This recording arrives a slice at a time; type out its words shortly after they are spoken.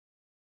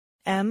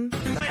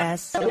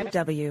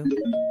MSW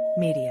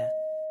Media.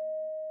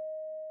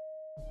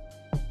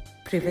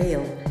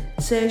 Prevail –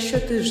 це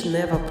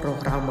щотижнева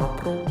програма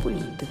про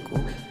політику,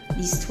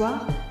 l'histoire,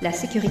 la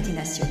sécurité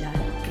nationale,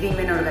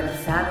 crimen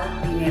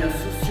organizado, dinero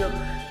sucio,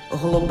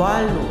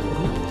 глобальну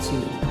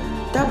корупцію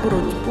та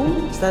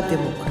боротьбу за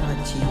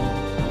демократію.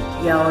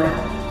 Y ahora,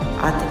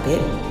 А тепер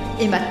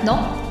et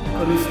maintenant,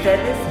 con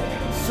ustedes,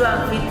 su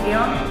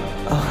anfitrión,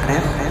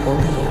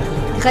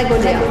 Greg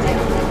Olea.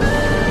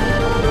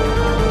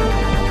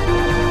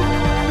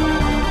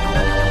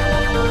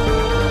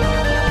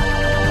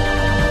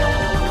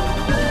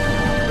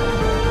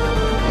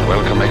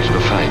 Welcome back to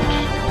the fight.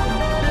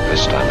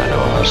 This time I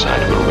know our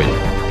side will win.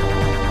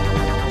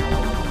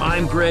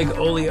 I'm Greg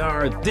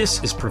Olear. This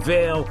is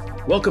Prevail.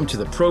 Welcome to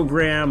the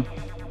program.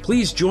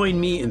 Please join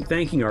me in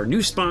thanking our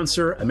new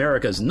sponsor,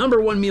 America's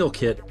 #1 meal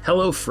kit,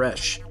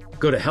 HelloFresh.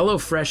 Go to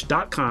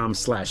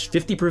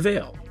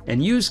hellofresh.com/50prevail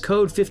and use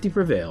code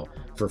 50prevail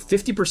for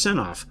 50%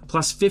 off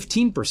plus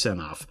 15%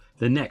 off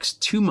the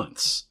next 2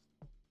 months.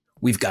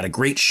 We've got a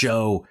great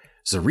show.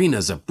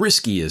 Zarina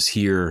Zabrisky is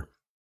here.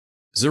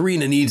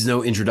 Zarina needs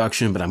no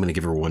introduction, but I'm going to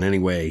give her one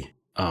anyway.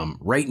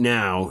 Right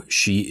now,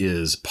 she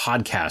is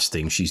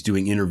podcasting. She's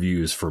doing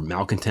interviews for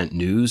Malcontent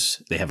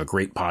News. They have a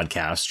great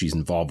podcast. She's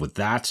involved with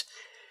that.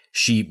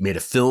 She made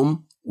a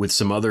film with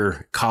some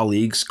other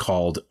colleagues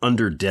called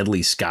Under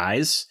Deadly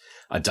Skies,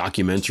 a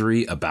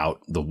documentary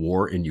about the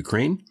war in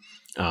Ukraine.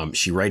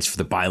 She writes for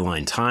the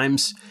Byline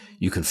Times.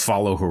 You can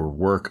follow her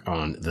work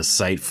on the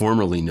site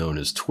formerly known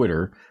as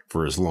Twitter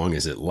for as long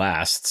as it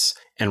lasts.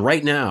 And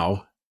right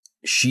now,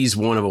 she's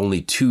one of only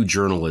 2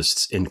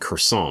 journalists in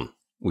Kherson,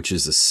 which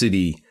is a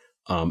city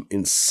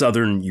in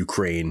southern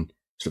Ukraine,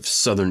 sort of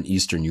southern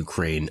eastern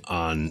Ukraine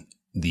on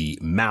the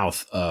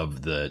mouth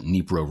of the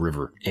Dnipro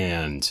River.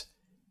 And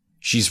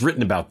she's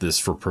written about this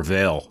for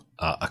Prevail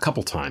a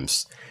couple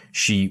times.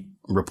 She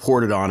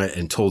reported on it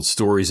and told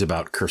stories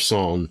about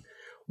Kherson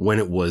when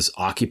it was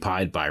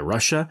occupied by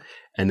Russia.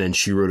 And then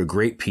she wrote a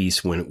great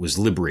piece when it was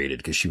liberated,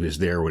 because she was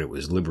there when it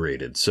was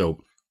liberated.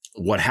 So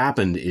what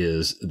happened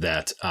is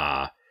that,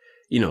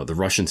 the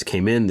Russians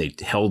came in, they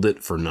held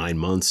it for 9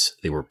 months.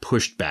 They were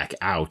pushed back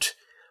out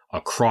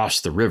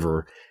across the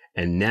river.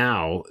 And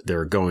now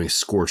they're going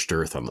scorched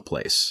earth on the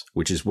place,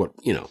 which is what,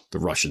 the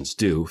Russians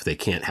do. If they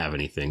can't have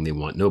anything, they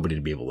want nobody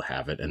to be able to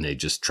have it. And they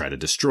just try to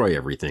destroy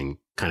everything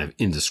kind of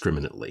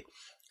indiscriminately.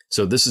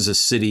 So this is a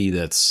city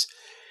that's,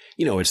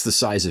 it's the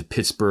size of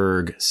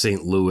Pittsburgh,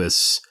 St.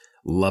 Louis,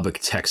 Lubbock,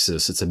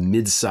 Texas. It's a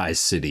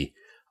mid-sized city.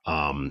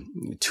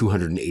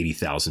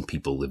 280,000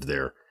 people live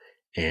there.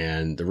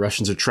 And the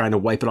Russians are trying to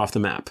wipe it off the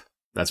map.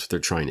 That's what they're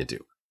trying to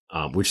do,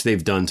 which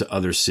they've done to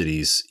other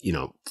cities,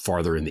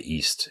 farther in the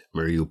east,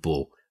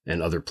 Mariupol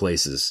and other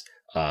places,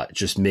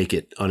 just make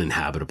it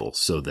uninhabitable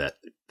so that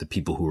the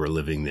people who are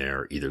living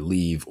there either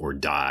leave or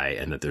die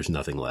and that there's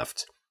nothing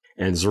left.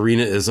 And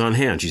Zarina is on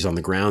hand. She's on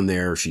the ground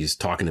there. She's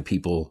talking to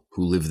people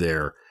who live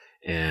there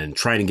and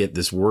trying to get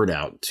this word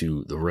out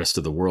to the rest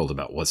of the world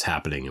about what's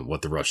happening and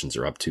what the Russians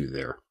are up to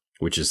there,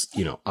 which is,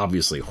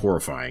 obviously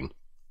horrifying.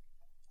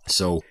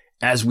 So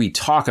as we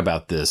talk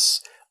about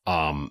this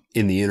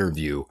in the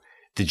interview,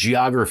 the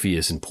geography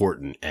is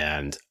important,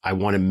 and I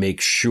want to make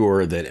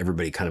sure that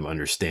everybody kind of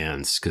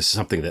understands, because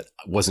something that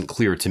wasn't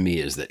clear to me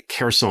is that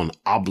Kherson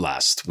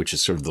Oblast, which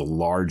is sort of the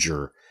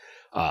larger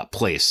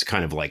place,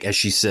 kind of like, as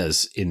she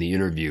says in the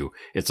interview,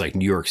 it's like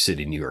New York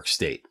City, New York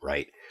State,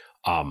 right?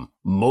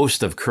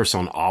 Most of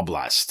Kherson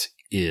Oblast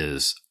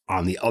is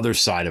on the other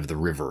side of the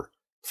river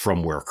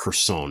from where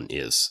Kherson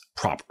is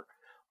proper.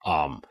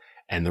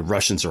 And the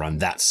Russians are on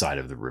that side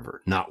of the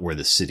river, not where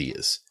the city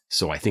is.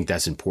 So I think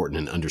that's important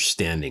in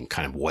understanding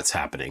kind of what's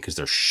happening, because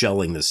they're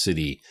shelling the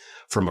city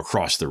from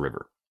across the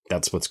river.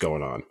 That's what's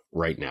going on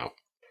right now.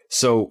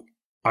 So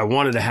I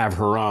wanted to have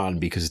her on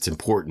because it's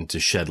important to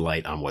shed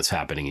light on what's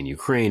happening in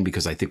Ukraine,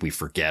 because I think we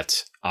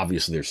forget.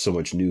 Obviously, there's so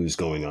much news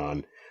going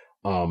on,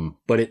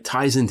 but it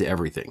ties into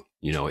everything.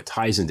 It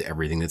ties into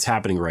everything that's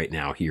happening right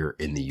now here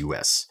in the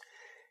U.S.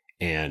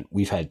 And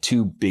we've had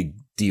 2 big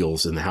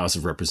deals in the House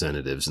of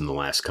Representatives in the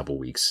last couple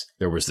weeks.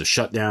 There was the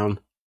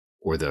shutdown,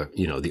 or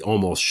the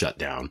almost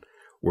shutdown,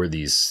 where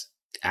these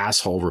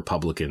asshole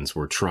Republicans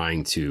were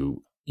trying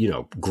to,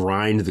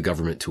 grind the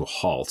government to a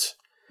halt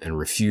and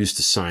refuse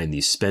to sign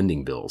these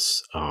spending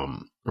bills.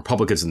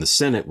 Republicans in the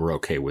Senate were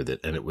okay with it,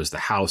 and it was the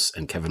House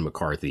and Kevin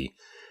McCarthy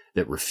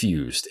that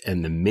refused.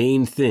 And the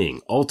main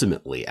thing,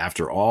 ultimately,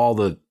 after all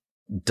the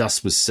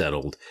dust was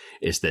settled,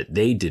 is that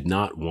they did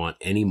not want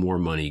any more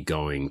money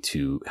going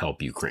to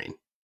help Ukraine.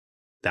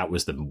 That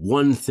was the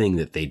one thing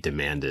that they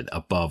demanded.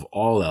 Above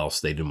all else,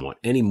 they didn't want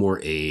any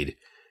more aid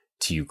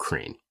to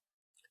Ukraine.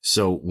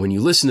 So when you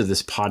listen to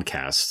this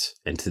podcast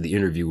and to the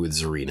interview with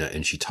Zarina,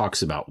 and she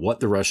talks about what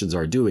the Russians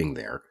are doing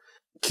there,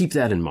 keep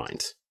that in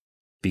mind,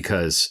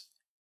 because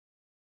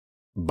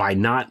by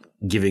not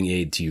giving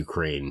aid to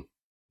Ukraine,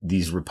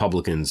 these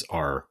Republicans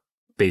are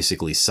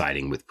basically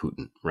siding with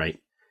Putin, right?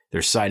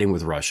 They're siding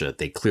with Russia.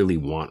 They clearly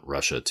want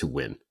Russia to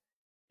win.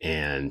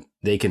 And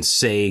They can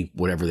say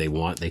whatever they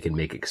want. They can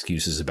make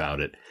excuses about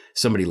it.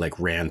 Somebody like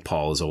Rand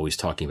Paul is always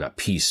talking about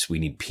peace. We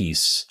need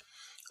peace.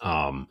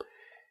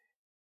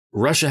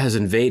 Russia has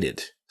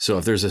invaded. So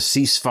if there's a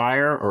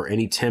ceasefire or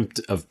any attempt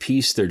of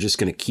peace, they're just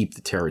going to keep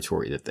the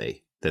territory that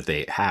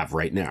they have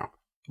right now.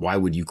 Why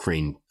would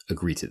Ukraine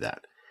agree to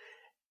that?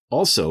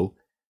 Also,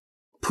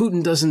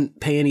 Putin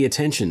doesn't pay any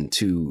attention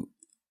to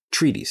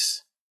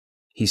treaties.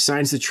 He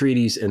signs the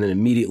treaties and then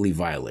immediately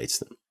violates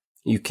them.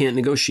 You can't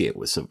negotiate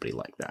with somebody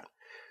like that.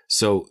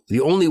 So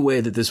the only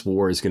way that this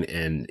war is going to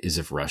end is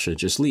if Russia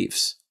just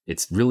leaves.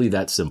 It's really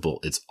that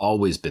simple. It's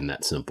always been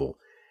that simple.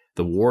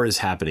 The war is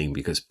happening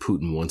because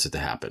Putin wants it to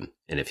happen.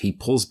 And if he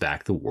pulls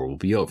back, the war will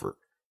be over.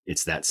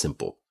 It's that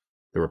simple.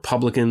 The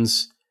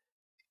Republicans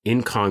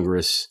in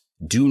Congress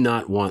do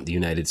not want the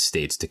United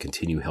States to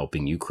continue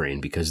helping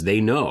Ukraine because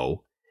they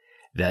know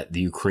that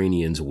the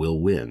Ukrainians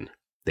will win.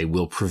 They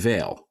will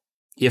prevail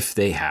if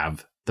they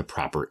have the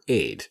proper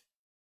aid.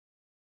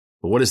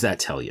 But what does that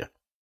tell you?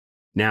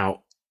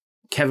 Now,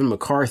 Kevin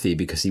McCarthy,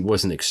 because he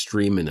wasn't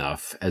extreme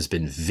enough, has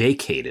been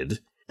vacated.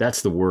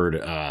 That's the word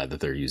that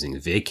they're using,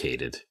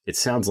 vacated. It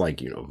sounds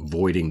like,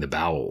 voiding the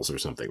bowels or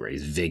something, right?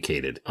 He's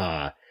vacated.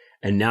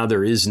 And now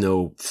there is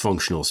no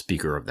functional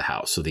Speaker of the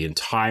House. So the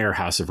entire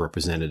House of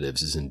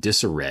Representatives is in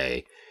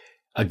disarray,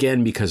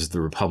 again, because of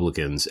the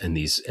Republicans and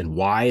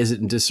why is it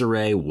in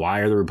disarray? Why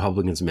are the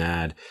Republicans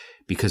mad?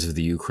 Because of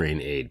the Ukraine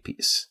aid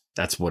piece.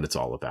 That's what it's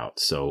all about.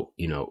 So,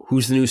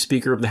 who's the new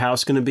Speaker of the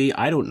House going to be?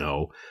 I don't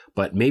know,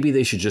 but maybe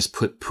they should just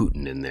put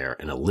Putin in there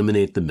and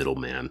eliminate the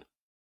middleman.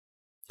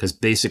 Because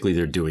basically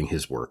they're doing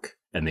his work,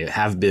 and they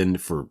have been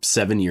for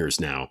 7 years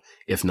now,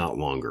 if not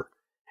longer.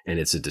 And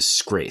it's a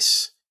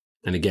disgrace.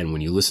 And again,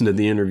 when you listen to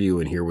the interview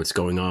and hear what's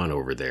going on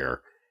over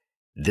there,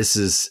 this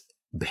is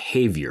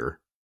behavior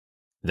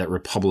that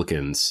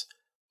Republicans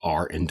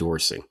are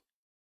endorsing.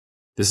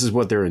 This is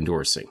what they're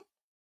endorsing.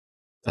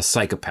 A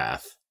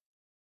psychopath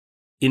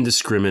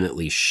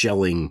indiscriminately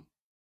shelling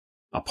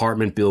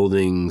apartment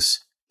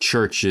buildings,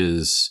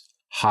 churches,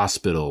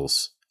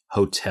 hospitals,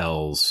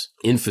 hotels,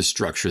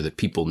 infrastructure that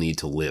people need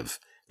to live.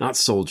 Not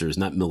soldiers,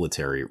 not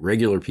military,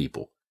 regular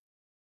people.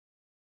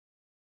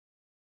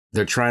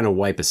 They're trying to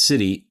wipe a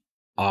city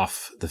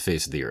off the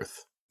face of the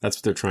earth. That's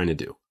what they're trying to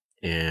do.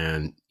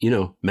 And,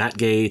 Matt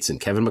Gaetz and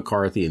Kevin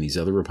McCarthy and these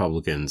other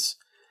Republicans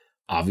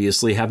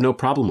obviously have no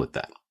problem with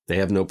that. They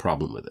have no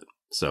problem with it.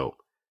 So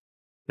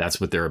that's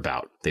what they're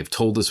about. They've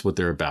told us what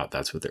they're about.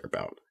 That's what they're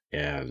about.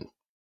 And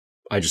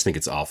I just think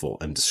it's awful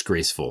and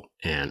disgraceful.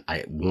 And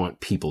I want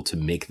people to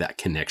make that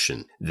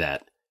connection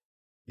that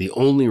the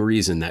only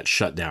reason that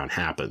shutdown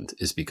happened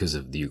is because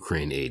of the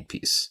Ukraine aid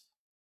piece.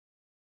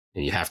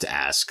 And you have to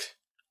ask,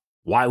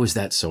 why was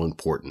that so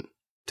important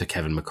to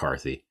Kevin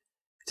McCarthy,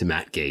 to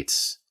Matt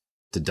Gaetz,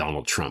 to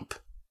Donald Trump?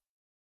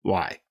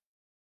 Why?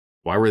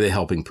 Why were they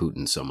helping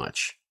Putin so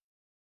much?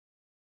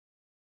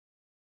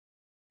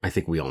 I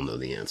think we all know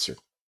the answer.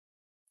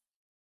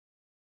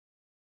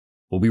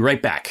 We'll be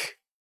right back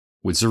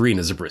with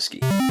Zarina Zabrisky.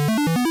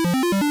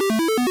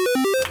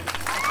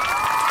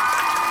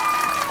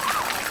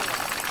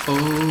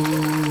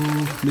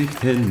 Oh,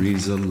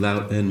 McHenry's a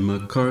lout and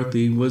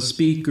McCarthy was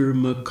speaker.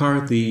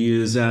 McCarthy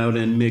is out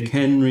and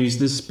McHenry's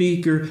the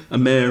speaker.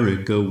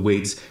 America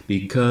waits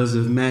because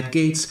of Matt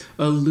Gaetz,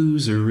 a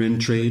loser and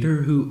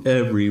traitor who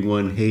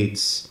everyone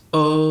hates.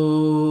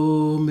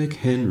 Oh,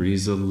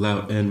 McHenry's a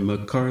lout and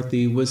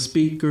McCarthy was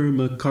speaker.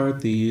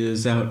 McCarthy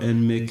is out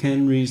and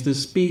McHenry's the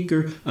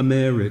speaker.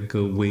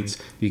 America waits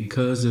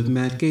because of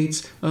Matt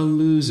Gaetz, a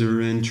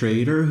loser and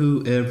traitor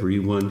who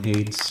everyone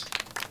hates.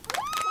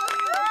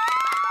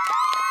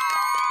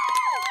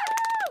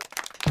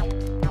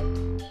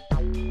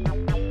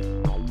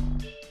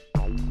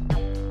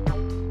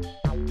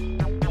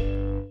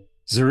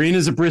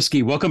 Zarina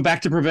Zabrisky, welcome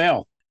back to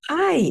Prevail.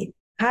 Hi,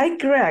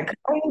 Greg.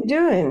 How are you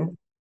doing?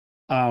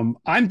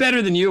 I'm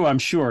better than you, I'm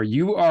sure.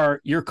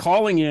 You're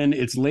calling in.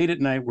 It's late at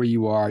night where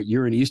you are.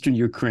 You're in eastern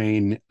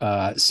Ukraine,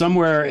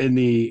 somewhere in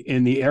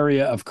the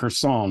area of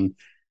Kherson.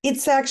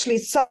 It's actually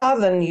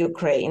southern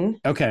Ukraine.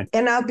 Okay.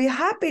 And I'll be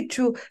happy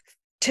to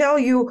tell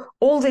you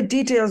all the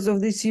details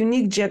of this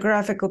unique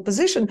geographical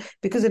position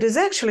because it is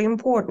actually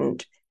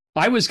important.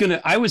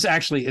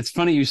 It's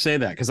funny you say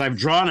that because I've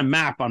drawn a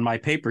map on my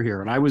paper here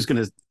and I was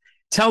going to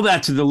tell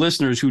that to the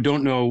listeners who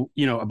don't know,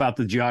 about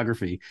the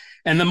geography.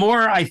 And the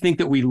more I think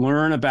that we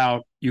learn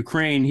about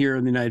Ukraine here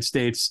in the United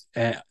States,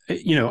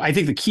 I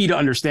think the key to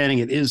understanding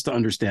it is to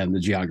understand the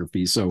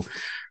geography. So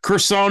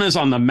Kherson is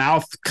on the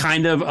mouth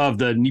kind of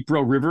the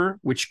Dnipro River,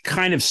 which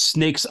kind of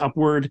snakes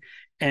upward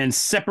and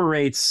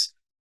separates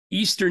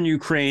eastern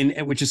Ukraine,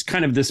 which is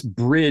kind of this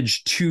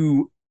bridge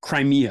to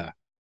Crimea,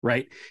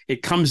 right?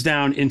 It comes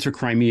down into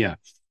Crimea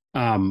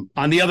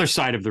on the other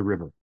side of the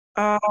river.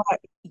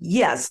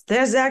 Yes,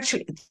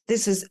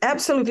 this is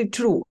absolutely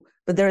true,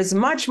 but there is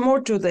much more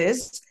to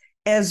this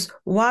as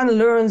one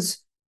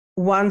learns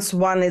once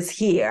one is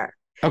here.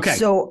 Okay.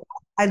 So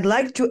I'd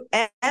like to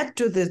add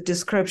to this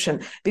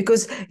description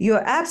because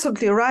you're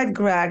absolutely right,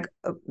 Greg.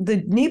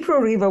 The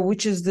Dnipro River,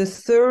 which is the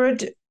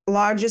third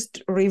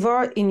largest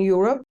river in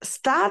Europe,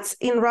 starts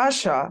in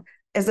Russia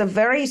as a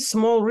very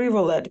small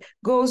rivulet,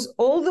 goes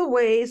all the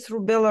way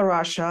through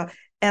Belarus,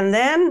 and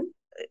then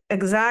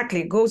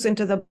exactly goes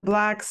into the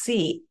Black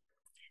Sea.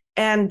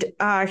 And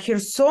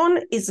Kherson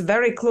is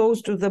very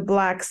close to the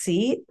Black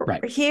Sea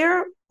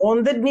here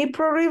on the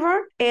Dnieper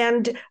River.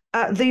 And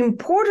the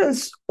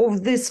importance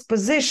of this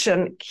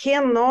position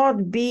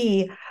cannot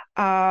be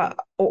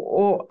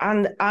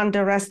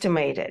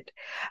underestimated.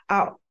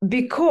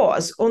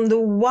 Because on the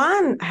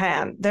one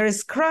hand, there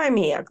is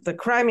Crimea, the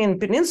Crimean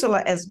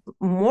Peninsula, as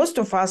most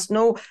of us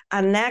know,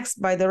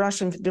 annexed by the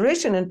Russian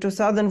Federation in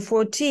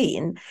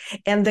 2014.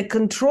 And the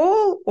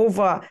control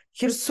over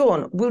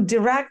Kherson will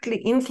directly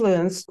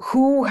influence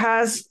who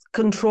has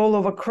control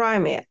over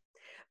Crimea.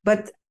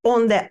 But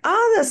on the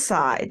other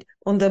side,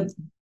 on the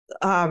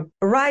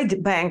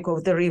right bank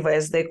of the river,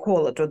 as they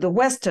call it, or the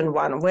western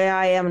one, where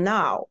I am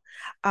now,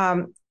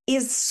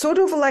 is sort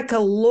of like a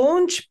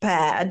launch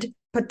pad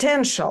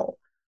potential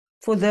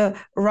for the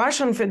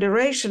Russian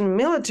Federation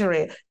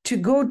military to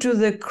go to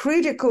the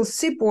critical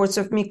seaports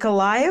of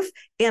Mykolaiv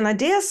and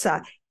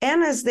Odessa,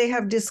 and as they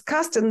have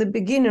discussed in the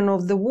beginning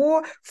of the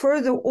war,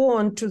 further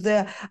on to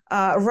the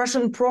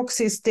Russian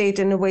proxy state,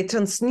 in a way,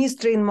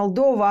 Transnistria in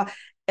Moldova,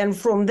 and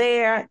from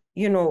there,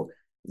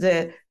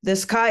 the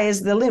sky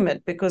is the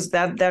limit, because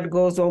that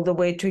goes all the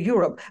way to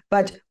Europe.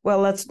 But, well,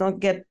 let's not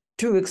get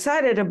too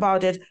excited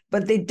about it,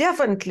 but they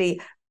definitely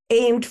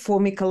aimed for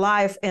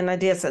Mykolaiv and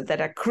Odessa,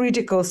 that are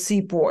critical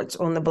seaports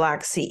on the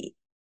Black Sea.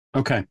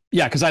 Okay.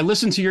 Yeah, because I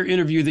listened to your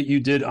interview that you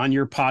did on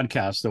your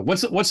podcast. So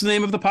what's the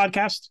name of the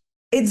podcast?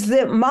 It's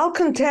the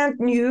Malcontent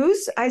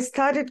News. I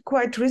started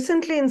quite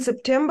recently in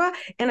September,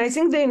 and I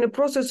think they're in the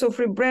process of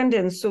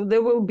rebranding. So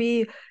there will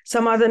be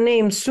some other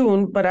name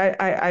soon, but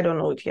I don't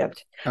know it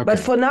yet. Okay. But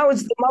for now,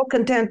 it's the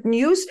Malcontent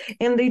News,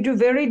 and they do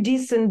very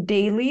decent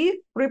daily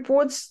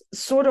reports,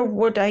 sort of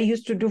what I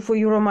used to do for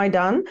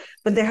Euromaidan,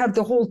 but they have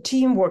the whole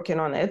team working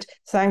on it,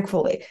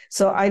 thankfully.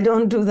 So I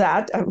don't do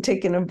that. I'm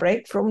taking a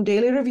break from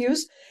daily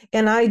reviews,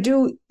 and I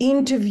do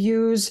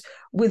interviews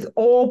with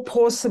all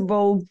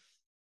possible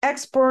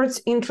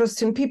experts,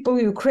 interesting people,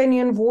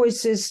 Ukrainian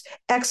voices,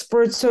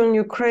 experts on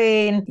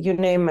Ukraine, you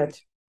name it.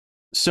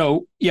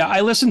 So, yeah,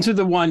 I listened to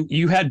the one,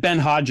 you had Ben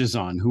Hodges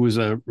on, who was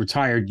a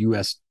retired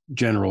U.S.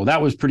 general.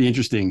 That was pretty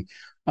interesting.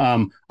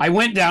 I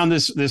went down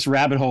this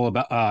rabbit hole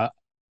about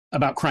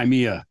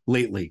Crimea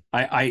lately.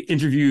 I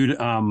interviewed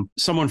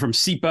someone from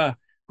SIPA,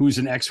 who's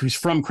who's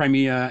from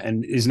Crimea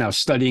and is now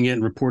studying it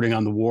and reporting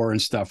on the war and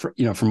stuff,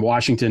 from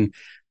Washington.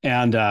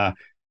 And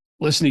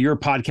listen to your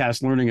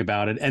podcast, learning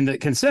about it. And the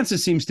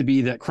consensus seems to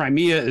be that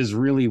Crimea is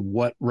really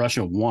what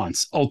Russia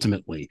wants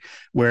ultimately,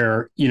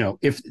 where,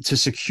 if to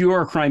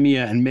secure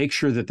Crimea and make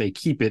sure that they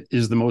keep it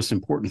is the most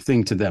important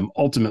thing to them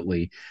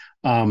ultimately.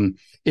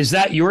 Is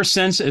that your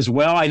sense as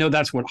well? I know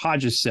that's what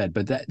Hodges said,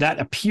 but that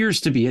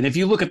appears to be. And if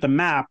you look at the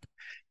map,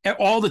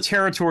 all the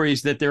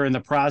territories that they're in the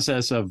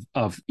process of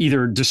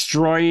either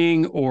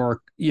destroying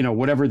or,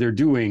 whatever they're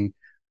doing,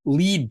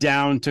 lead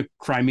down to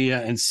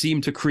Crimea and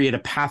seem to create a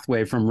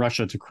pathway from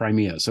Russia to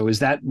Crimea. So is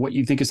that what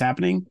you think is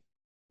happening?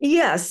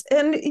 Yes.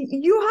 And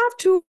you have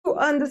to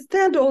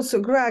understand also,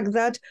 Greg,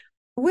 that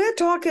we're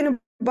talking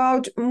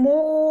about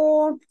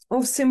more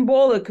of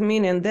symbolic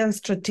meaning than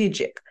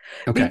strategic.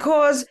 Okay.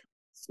 Because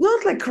it's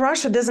not like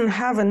Russia doesn't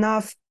have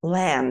enough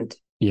land.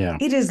 Yeah.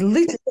 It is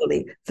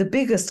literally the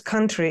biggest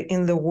country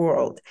in the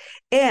world.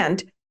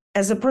 And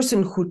as a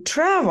person who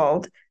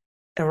traveled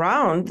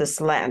around this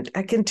land,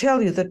 I can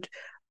tell you that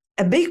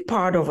a big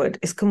part of it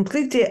is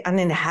completely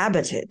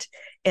uninhabited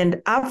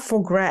and up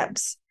for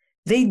grabs.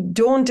 They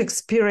don't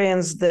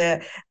experience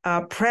the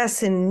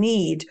pressing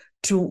need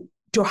to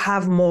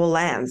have more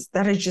lands.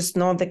 That is just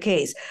not the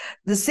case.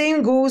 The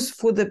same goes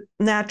for the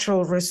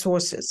natural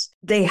resources.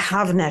 They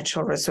have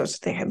natural resources.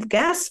 They have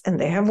gas and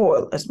they have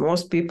oil, as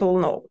most people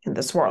know in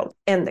this world.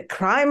 And the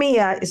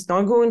Crimea is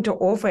not going to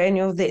offer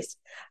any of this.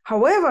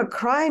 However,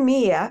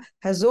 Crimea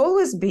has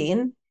always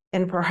been,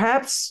 and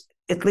perhaps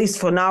at least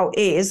for now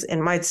is,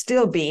 and might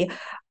still be,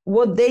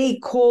 what they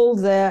call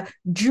the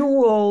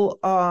jewel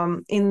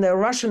in the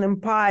Russian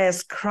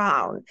Empire's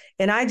crown.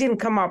 And I didn't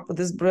come up with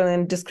this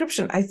brilliant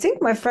description. I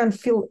think my friend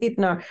Phil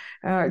Itner,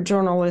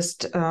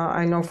 journalist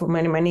I know for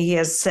many, many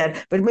years,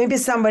 said, but maybe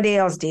somebody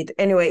else did.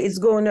 Anyway, it's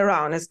going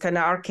around. It's kind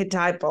of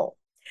archetypal.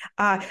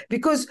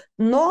 Because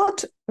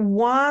not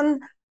one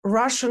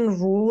Russian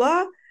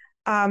ruler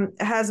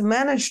has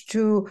managed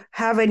to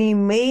have any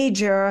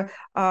major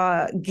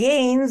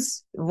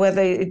gains,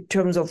 whether in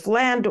terms of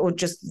land or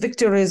just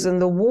victories in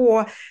the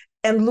war,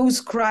 and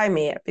lose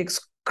Crimea, because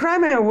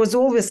Crimea was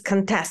always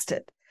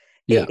contested.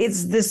 Yeah.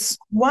 It's this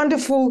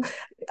wonderful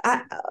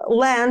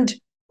land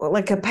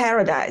like a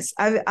paradise.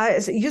 I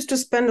used to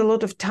spend a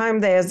lot of time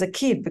there as a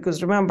kid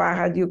because remember I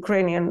had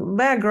Ukrainian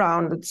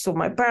background, so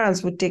my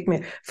parents would take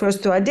me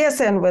first to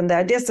Odessa, and when the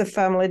Odessa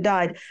family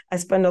died, I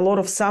spent a lot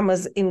of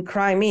summers in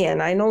Crimea,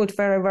 and I know it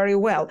very, very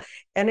well.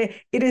 And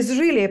it is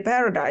really a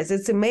paradise.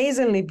 It's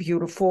amazingly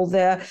beautiful.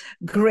 There are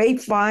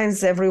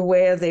grapevines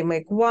everywhere. They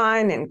make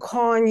wine and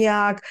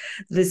cognac.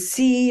 The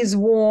sea is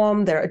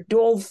warm. There are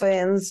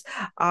dolphins.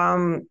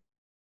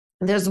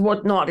 There's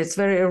whatnot. It's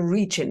very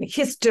rich in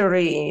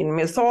history, in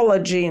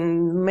mythology,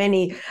 and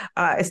many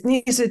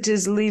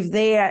ethnicities live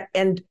there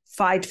and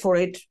fight for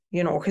it,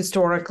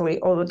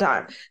 historically all the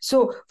time.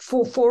 So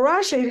for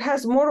Russia, it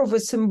has more of a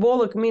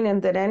symbolic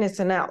meaning than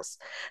anything else.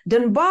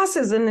 Donbass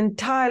is an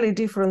entirely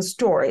different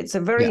story. It's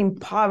a very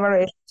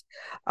impoverished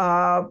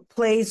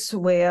place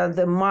where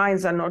the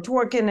mines are not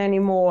working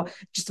anymore,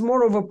 just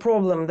more of a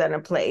problem than a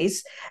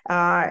place.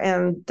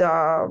 And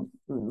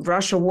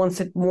Russia wants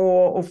it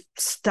more of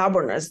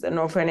stubbornness than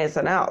of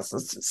anything else.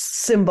 It's a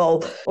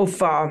symbol of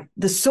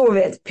the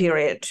Soviet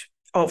period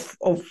of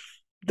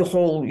the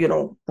whole,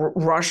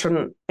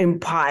 Russian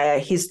empire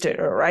history,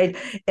 right?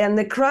 And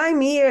the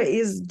Crimea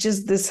is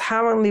just this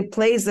heavenly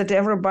place that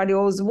everybody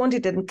always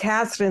wanted. And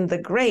Catherine the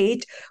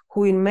Great,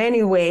 who in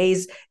many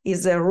ways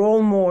is a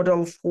role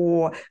model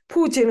for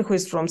Putin, who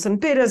is from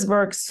St.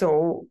 Petersburg.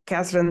 So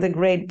Catherine the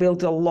Great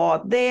built a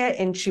lot there,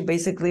 and she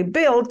basically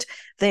built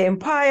the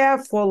empire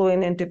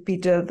following into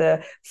Peter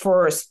the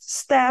First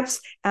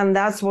steps, and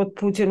that's what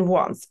Putin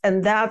wants.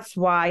 And that's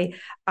why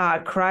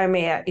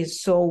Crimea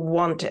is so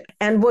wanted.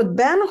 And what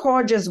Ben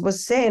Hodges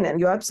was saying, and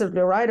you're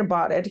absolutely right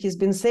about it, he's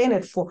been saying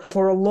it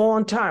for a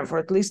long time, for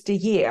at least a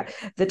year,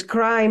 that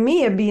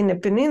Crimea, being a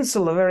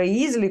peninsula, very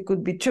easily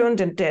could be turned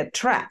into a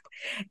trap.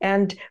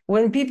 And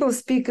when people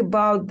speak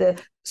about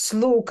the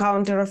slow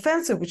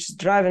counteroffensive, which is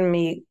driving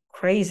me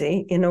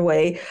crazy in a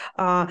way,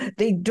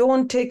 they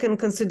don't take in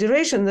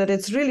consideration that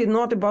it's really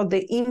not about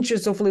the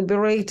inches of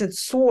liberated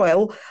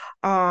soil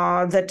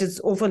that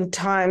is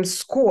oftentimes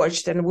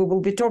scorched, and we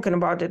will be talking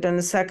about it in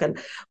a second,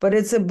 but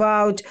it's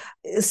about,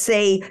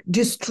 say,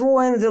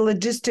 destroying the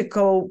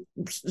logistical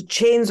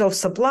chains of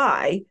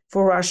supply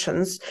for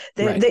Russians.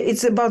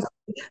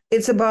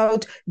 It's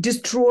about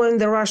destroying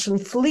the Russian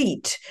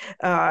fleet.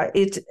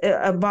 It's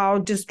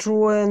about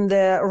destroying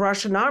the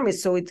Russian army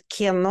so it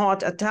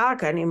cannot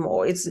attack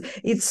anymore.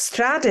 It's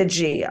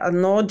strategy,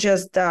 not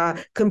just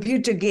a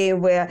computer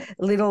game where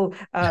little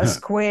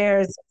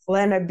squares of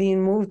land are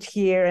being moved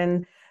here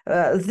and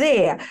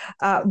there.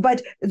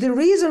 But the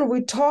reason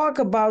we talk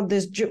about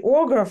this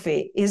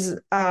geography is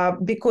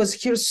because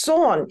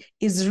Kherson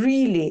is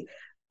really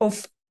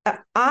of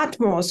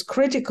utmost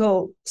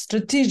critical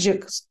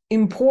strategic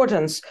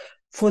importance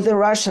for the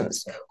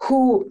Russians,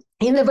 who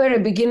in the very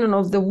beginning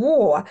of the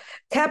war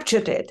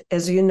captured it,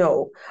 as you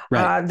know.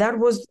 Right. That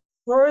was the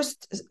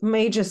first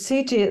major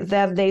city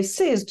that they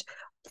seized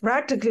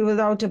practically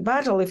without a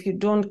battle, if you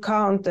don't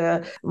count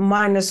the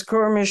minor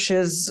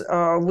skirmishes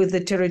with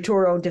the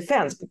territorial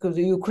defense, because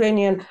the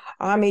Ukrainian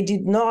army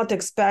did not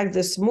expect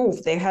this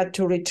move. They had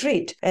to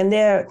retreat. And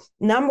there are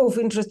a number of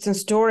interesting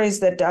stories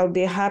that I'll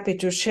be happy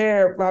to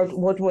share about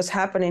what was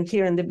happening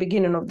here in the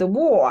beginning of the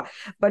war.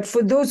 But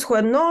for those who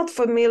are not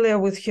familiar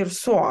with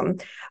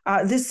Kherson,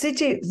 this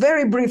city,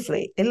 very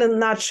briefly, in a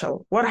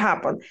nutshell, what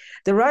happened?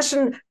 The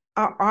Russian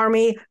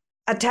army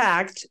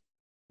attacked,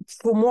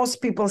 for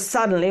most people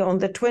suddenly, on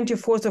the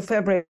 24th of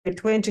February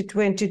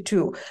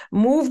 2022,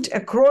 moved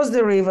across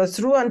the river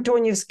through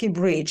Antonievsky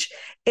Bridge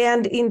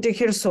and into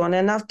Kherson.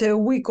 And after a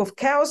week of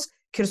chaos,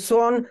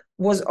 Kherson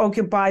was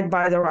occupied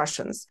by the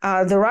Russians.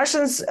 The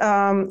Russians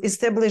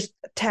established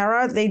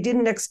terror. They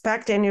didn't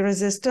expect any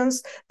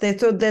resistance. They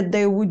thought that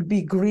they would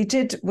be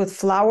greeted with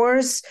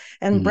flowers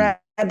and bread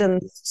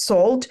and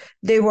salt.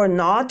 They were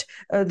not.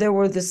 There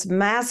were these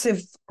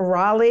massive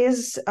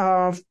rallies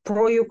of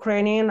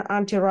pro-Ukrainian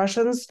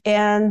anti-Russians.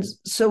 And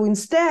so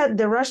instead,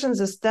 the Russians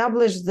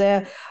established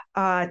the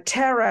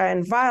terror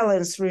and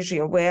violence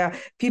regime where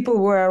people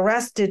were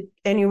arrested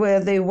anywhere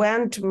they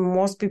went.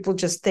 Most people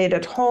just stayed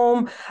at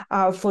home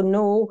for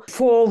no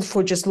fault,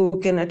 for just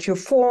looking at your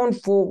phone,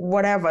 for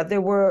whatever.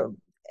 There were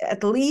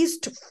at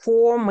least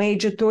 4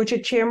 major torture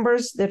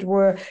chambers that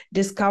were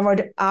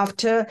discovered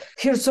after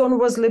Kherson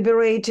was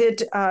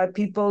liberated.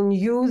 People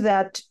knew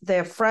that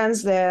their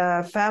friends,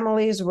 their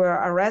families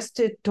were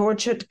arrested,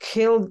 tortured,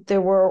 killed.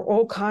 There were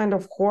all kinds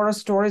of horror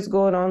stories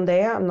going on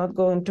there. I'm not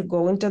going to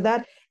go into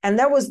that. And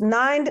that was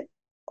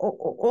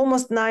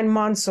almost 9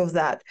 months of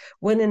that,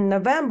 when in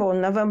November, on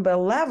November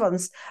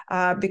 11th,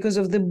 because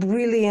of the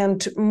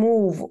brilliant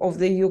move of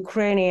the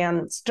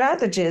Ukrainian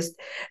strategist,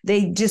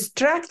 they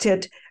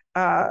distracted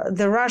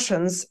the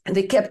Russians.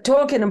 They kept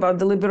talking about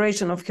the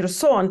liberation of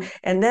Kherson,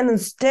 and then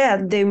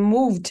instead they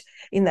moved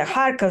in the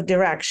Kharkov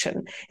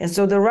direction. And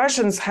so the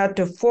Russians had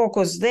to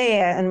focus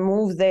there and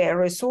move their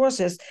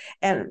resources.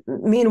 And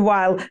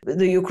meanwhile,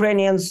 the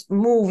Ukrainians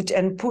moved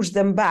and pushed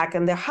them back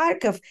in the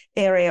Kharkov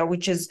area,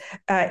 which is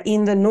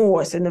in the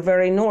north, in the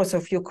very north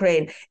of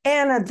Ukraine.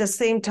 And at the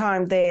same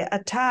time, they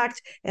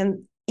attacked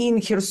and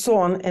in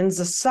Kherson and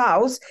the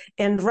south,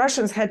 and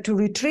Russians had to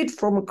retreat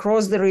from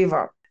across the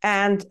river.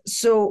 And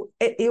so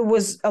it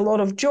was a lot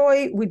of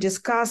joy. We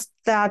discussed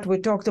that. We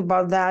talked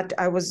about that.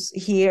 I was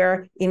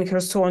here in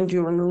Kherson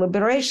during the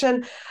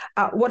liberation.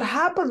 What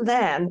happened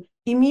then,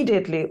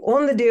 immediately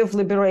on the day of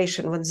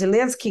liberation, when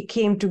Zelensky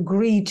came to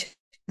greet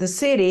the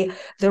city,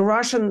 the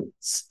Russians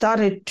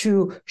started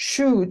to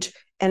shoot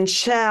and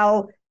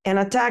shell and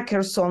attack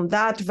Kherson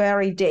that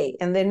very day.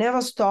 And they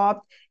never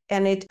stopped.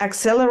 And it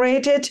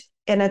accelerated,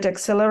 and it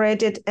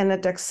accelerated, and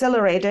it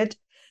accelerated.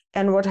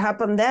 And what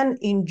happened then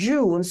in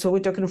June, so we're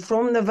talking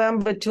from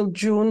November till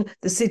June,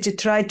 the city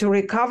tried to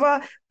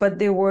recover, but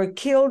they were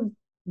killed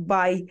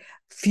by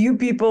few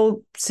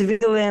people,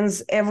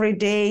 civilians, every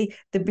day.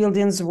 The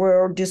buildings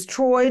were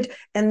destroyed.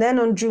 And then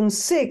on June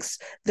 6th,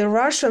 the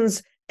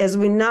Russians, as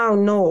we now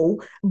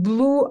know,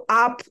 blew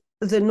up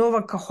the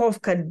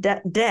Novokakhovka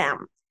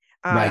dam,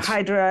 Right.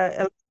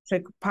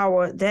 hydroelectric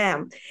power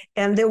dam.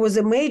 And there was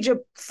a major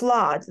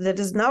flood that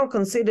is now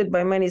considered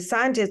by many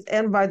scientists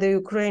and by the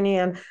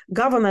Ukrainian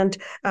government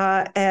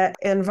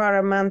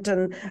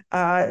environmental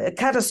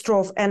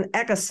catastrophe and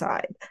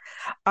ecocide.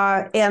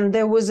 And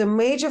there was a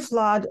major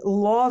flood.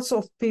 Lots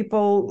of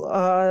people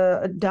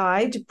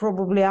died,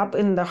 probably up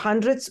in the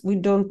hundreds. We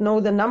don't know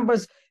the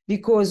numbers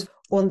because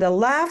on the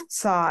left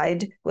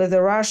side, where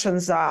the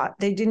Russians are,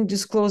 they didn't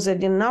disclose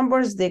any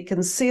numbers. They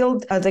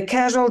concealed the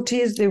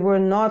casualties. They were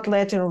not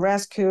letting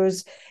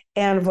rescuers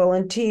and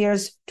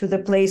volunteers to the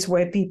place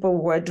where people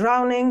were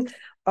drowning.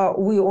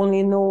 We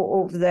only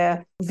know of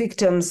the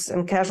victims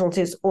and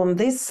casualties on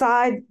this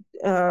side.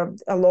 A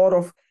lot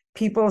of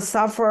people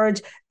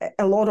suffered.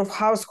 A lot of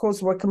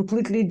households were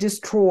completely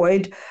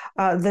destroyed.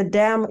 The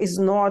dam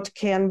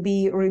can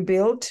be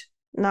rebuilt.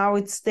 Now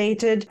it's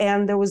stated,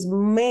 and there was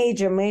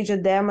major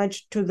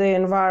damage to the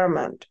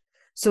environment.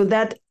 So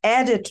that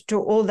added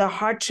to all the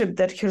hardship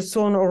that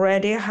Kherson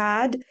already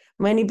had.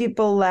 Many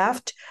people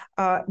left,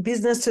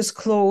 businesses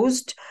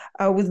closed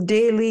with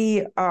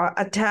daily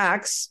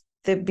attacks.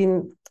 There've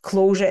been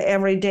closure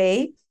every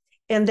day,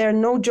 and there are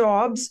no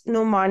jobs,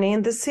 no money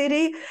in the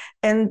city.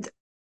 And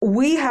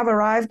we have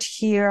arrived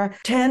here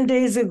 10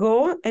 days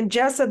ago, and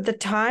just at the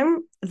time,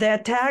 the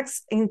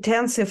attacks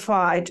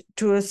intensified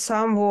to a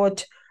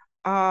somewhat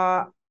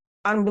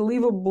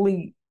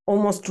unbelievably,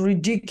 almost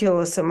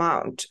ridiculous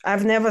amount.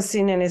 I've never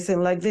seen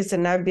anything like this,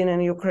 and I've been in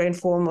Ukraine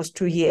for almost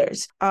 2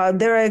 years.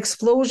 There are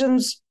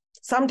explosions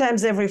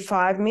sometimes every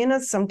 5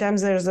 minutes.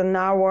 Sometimes there's an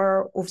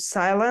hour of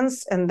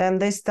silence, and then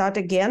they start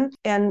again.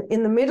 And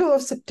in the middle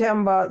of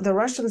September, the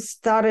Russians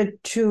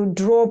started to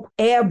drop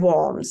air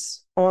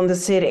bombs on the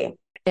city.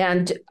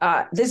 And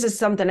this is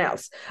something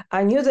else.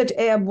 I knew that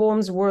air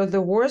bombs were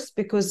the worst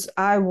because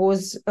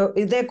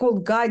they're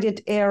called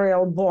guided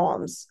aerial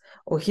bombs,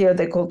 or here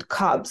they're called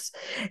CUBs.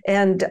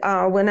 And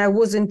when I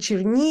was in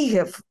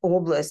Chernihiv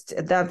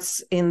Oblast,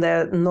 that's in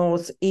the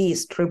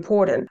northeast,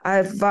 reporting,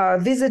 I've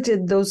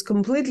visited those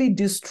completely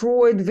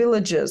destroyed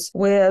villages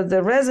where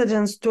the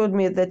residents told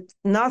me that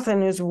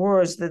nothing is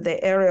worse than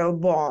the aerial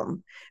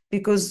bomb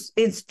because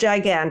it's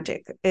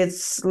gigantic.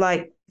 It's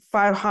like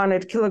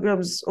 500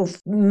 kilograms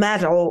of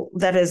metal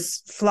that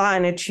is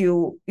flying at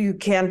you. You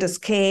can't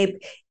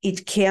escape.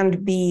 It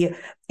can't be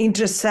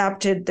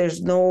intercepted.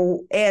 There's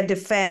no air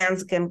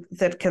defense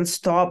that can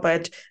stop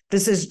it.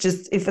 This is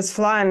just, if it's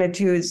flying at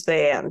you, it's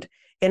the end.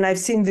 And I've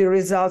seen the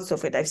results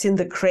of it. I've seen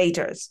the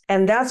craters.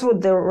 And that's what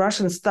the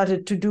Russians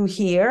started to do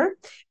here,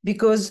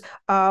 because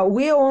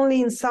we're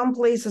only in some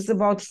places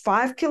about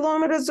 5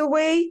 kilometers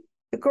away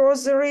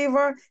across the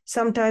river,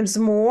 sometimes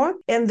more.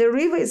 And the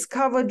river is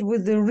covered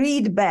with the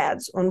reed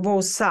beds on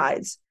both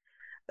sides,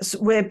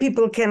 where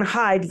people can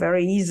hide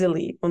very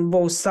easily on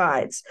both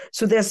sides.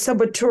 So there's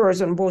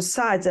saboteurs on both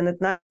sides. And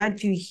at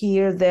night you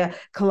hear the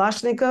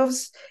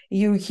Kalashnikovs,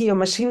 you hear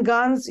machine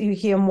guns, you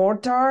hear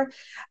mortar,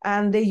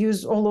 and they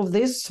use all of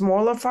this,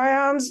 smaller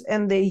firearms,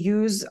 and they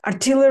use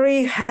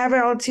artillery, heavy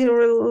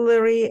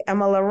artillery,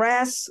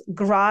 MLRS,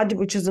 Grad,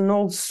 which is an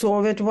old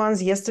Soviet one.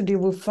 Yesterday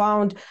we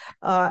found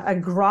a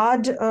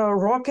Grad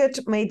rocket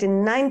made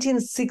in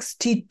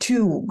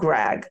 1962,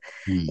 Greg,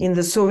 in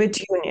the Soviet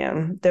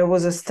Union. There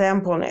was a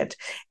stamp on it,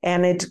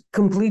 and it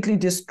completely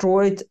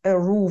destroyed a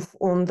roof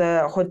on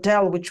the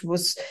hotel, which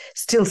was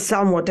still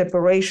somewhat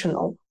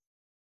operational.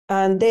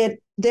 And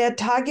they're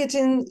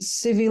targeting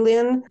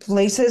civilian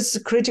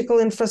places, critical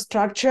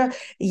infrastructure.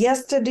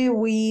 Yesterday,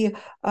 we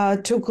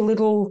took a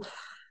little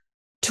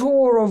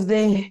tour of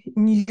the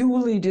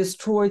newly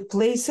destroyed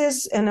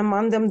places, and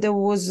among them there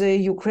was a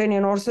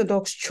Ukrainian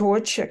Orthodox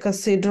church, a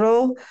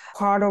cathedral.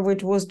 Part of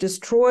it was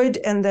destroyed,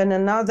 and then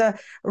another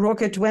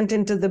rocket went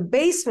into the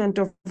basement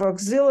of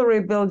auxiliary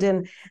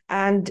building,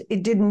 and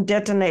it didn't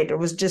detonate. It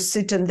was just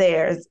sitting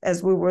there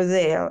as we were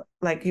there,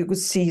 like you could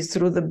see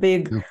through the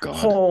big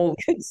hole.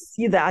 You could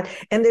see that,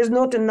 and there's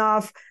not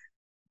enough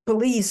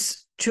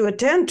police to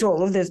attend to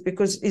all of this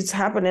because it's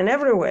happening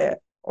everywhere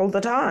all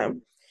the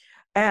time.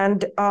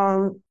 And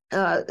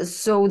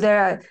So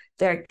there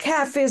are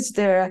cafes,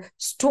 there are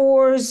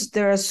stores,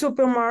 there are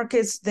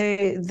supermarkets.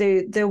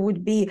 There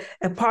would be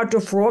a part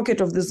of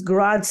rocket of this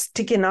grad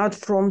sticking out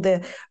from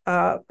the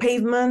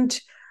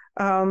pavement.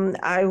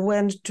 I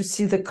went to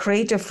see the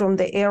crater from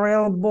the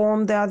aerial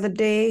bomb the other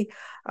day.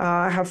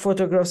 I have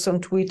photographs on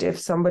Twitter if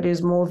somebody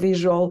is more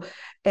visual.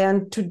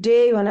 And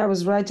today, when I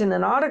was writing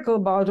an article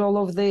about all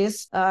of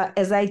this,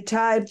 as I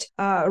typed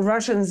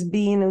Russians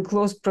being in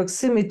close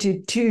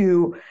proximity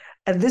to,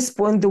 at this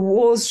point, the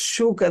walls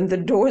shook and the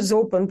doors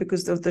opened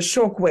because of the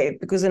shock wave,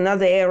 because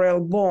another aerial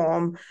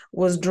bomb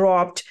was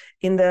dropped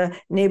in the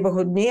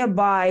neighborhood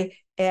nearby,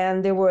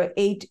 and there were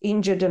 8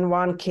 injured and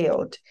 1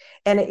 killed.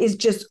 And it's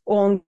just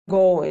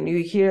ongoing. You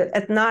hear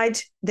at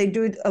night, they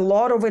do it, a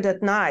lot of it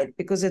at night,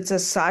 because it's a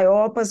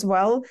psyop as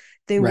well.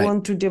 They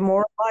want to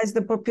demoralize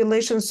the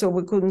population, so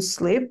we couldn't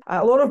sleep.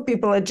 A lot of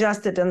people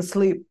adjusted and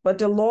sleep,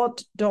 but a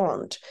lot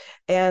don't.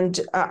 And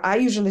I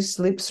usually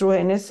sleep through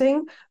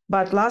anything.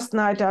 But last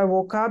night I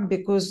woke up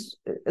because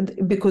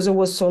it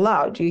was so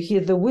loud. You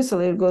hear the whistle,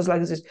 it goes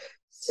like this.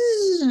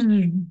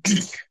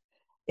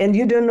 And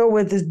you don't know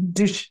where this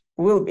dish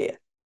will be.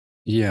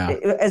 Yeah.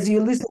 As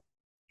you listen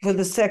for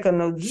the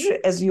second,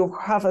 as you're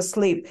half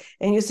asleep,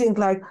 and you think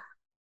like,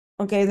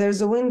 okay,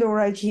 there's a window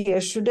right here.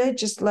 Should I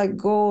just like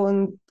go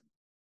and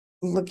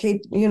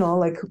locate,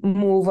 like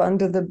move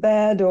under the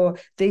bed? Or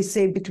they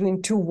say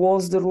between 2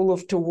 walls, the rule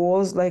of 2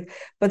 walls. Like,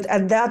 but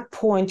at that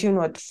point,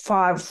 at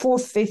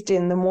 4:50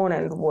 in the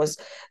morning, it was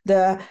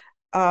the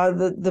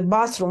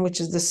bathroom, which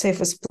is the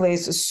safest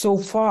place, is so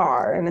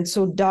far and it's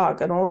so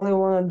dark, and all they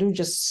want to do is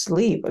just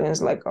sleep. And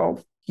it's like, oh,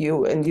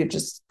 and you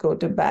just go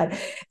to bed.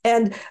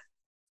 And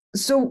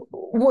so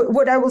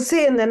what I will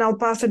say, and then I'll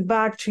pass it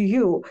back to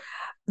you,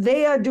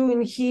 they are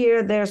doing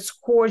here their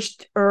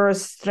scorched earth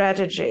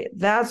strategy.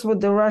 That's what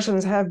the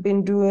Russians have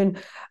been doing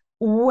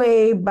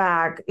way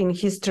back in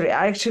history.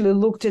 I actually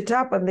looked it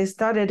up, and they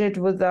started it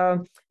with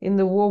in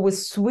the war with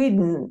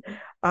Sweden.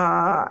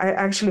 I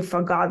actually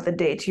forgot the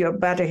date. You're a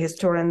better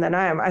historian than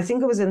I am. I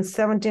think it was in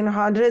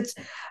 1700s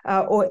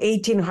or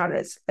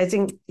 1800s. I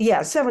think,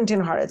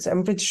 1700s,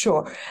 I'm pretty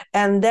sure.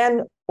 And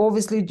then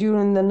obviously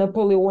during the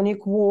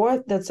Napoleonic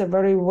War, that's a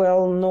very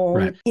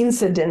well-known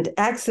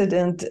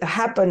accident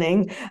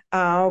happening,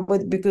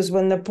 but because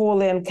when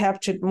Napoleon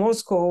captured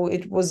Moscow,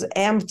 it was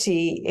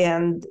empty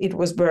and it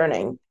was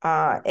burning.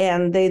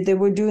 And they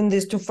were doing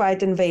this to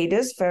fight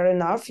invaders, fair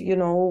enough. In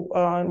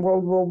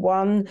World War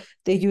I,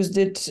 they used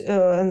it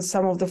in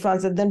some of the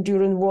fronts. And then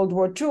during World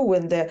War II,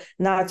 when the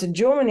Nazi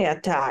Germany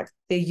attacked,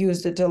 they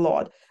used it a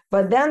lot.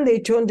 But then they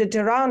turned it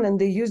around and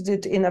they used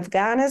it in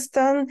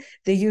Afghanistan.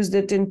 They used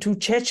it in 2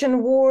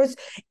 Chechen wars.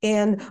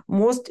 And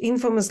most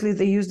infamously,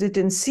 they used it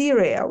in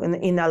Syria,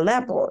 in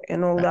Aleppo,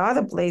 and all the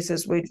other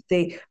places which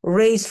they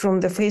razed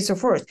from the face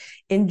of earth.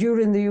 And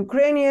during the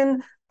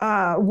Ukrainian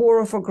war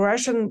of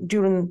aggression,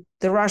 during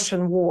the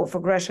Russian war of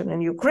aggression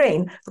in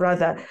Ukraine,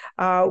 rather,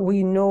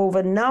 we know of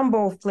a number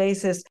of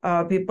places.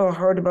 People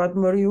heard about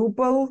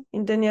Mariupol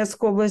in Donetsk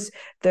Oblast.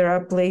 There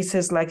are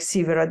places like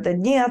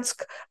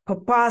Severodonetsk,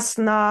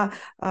 Popasna,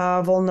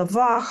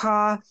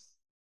 Volnovakha,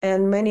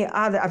 and many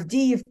other,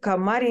 Avdiivka,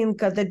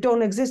 Mariinka, that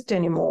don't exist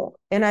anymore.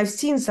 And I've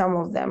seen some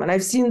of them. And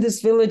I've seen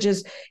these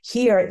villages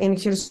here in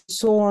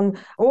Kherson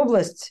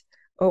Oblast,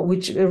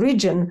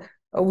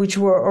 which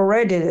were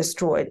already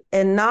destroyed.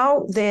 And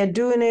now they're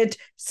doing it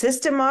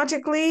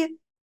systematically.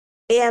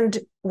 And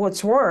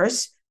what's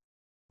worse,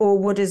 or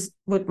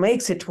what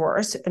makes it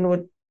worse, and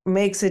what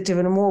makes it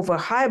even more of a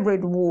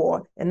hybrid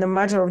war in the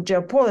matter of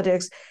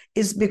geopolitics,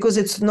 is because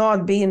it's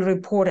not being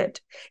reported.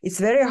 It's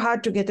very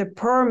hard to get a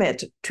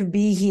permit to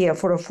be here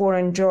for a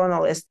foreign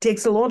journalist. It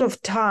takes a lot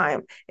of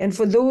time. And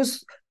for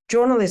those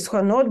journalists who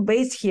are not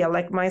based here,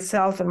 like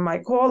myself and my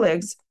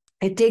colleagues,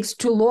 it takes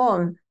too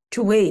long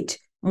to wait.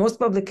 Most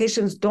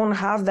publications don't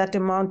have that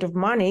amount of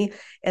money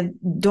and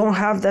don't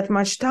have that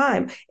much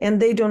time, and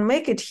they don't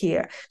make it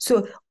here.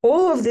 So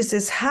all of this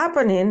is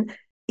happening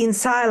in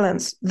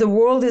silence. The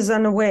world is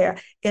unaware.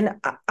 And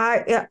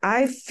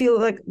I feel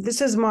like this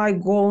is my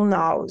goal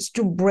now, is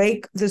to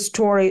break the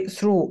story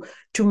through,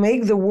 to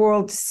make the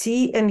world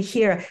see and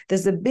hear.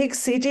 There's a big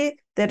city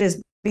that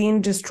is being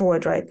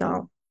destroyed right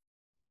now.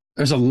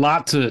 There's a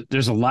lot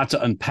to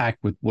unpack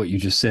with what you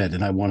just said,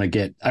 and I want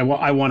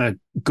to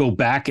go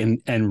back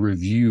and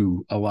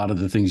review a lot of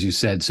the things you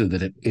said so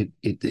that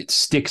it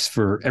sticks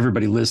for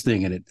everybody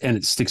listening, and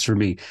it sticks for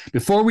me.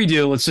 Before we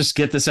do, let's just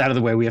get this out of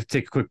the way. We have to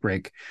take a quick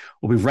break.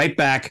 We'll be right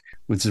back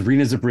with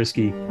Zarina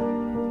Zabrisky.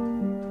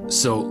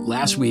 So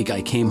last week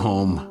I came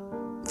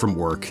home from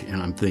work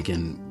and I'm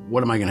thinking,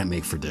 what am I going to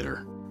make for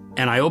dinner?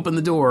 And I open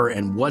the door,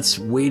 and what's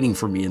waiting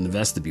for me in the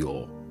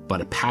vestibule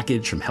but a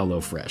package from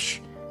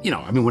HelloFresh.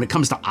 When it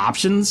comes to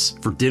options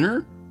for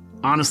dinner,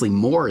 honestly,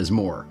 more is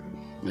more.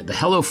 The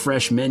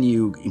HelloFresh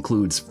menu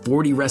includes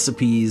 40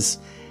 recipes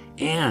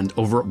and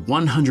over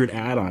 100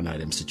 add-on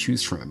items to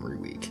choose from every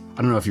week.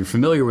 I don't know if you're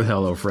familiar with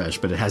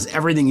HelloFresh, but it has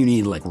everything you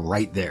need like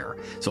right there.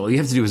 So all you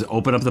have to do is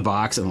open up the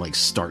box and like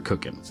start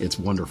cooking. It's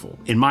wonderful.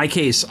 In my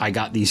case, I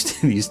got these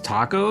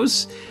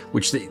tacos,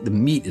 which the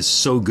meat is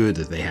so good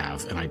that they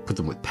have, and I put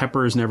them with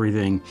peppers and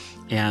everything.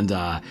 And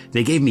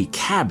they gave me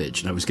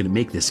cabbage, and I was going to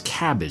make this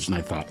cabbage, and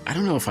I thought, I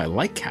don't know if I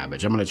like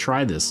cabbage. I'm going to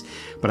try this,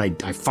 but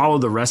I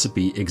followed the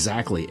recipe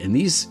exactly, and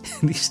these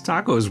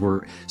tacos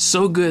were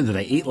so good that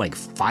I ate like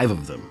 5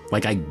 of them.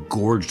 Like I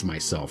gorged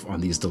myself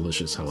on these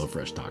delicious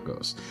HelloFresh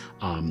tacos.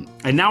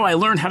 And now I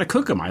learned how to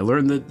cook them. I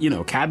learned that,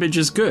 cabbage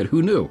is good.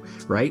 Who knew,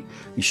 right?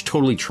 You should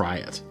totally try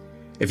it.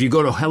 If you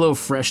go to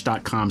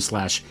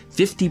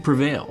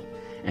hellofresh.com/50prevail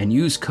and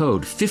use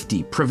code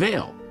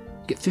 50prevail,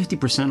 get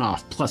 50%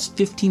 off plus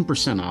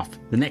 15% off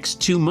the next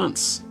 2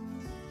 months.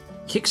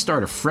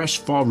 Kickstart a fresh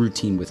fall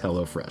routine with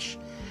HelloFresh.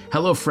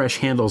 HelloFresh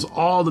handles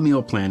all the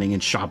meal planning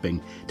and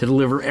shopping to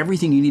deliver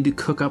everything you need to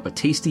cook up a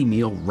tasty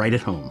meal right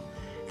at home.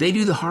 They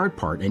do the hard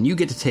part, and you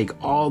get to take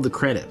all the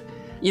credit.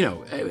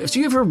 If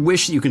you ever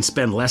wish you can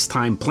spend less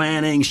time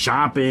planning,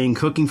 shopping,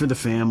 cooking for the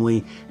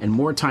family, and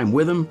more time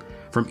with them,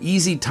 from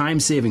easy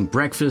time-saving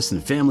breakfasts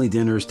and family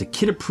dinners to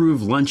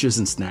kid-approved lunches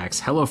and snacks,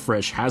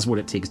 HelloFresh has what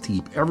it takes to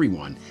keep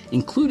everyone,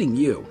 including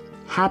you,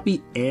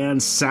 happy and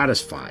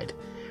satisfied.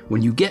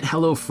 When you get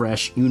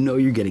HelloFresh, you know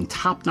you're getting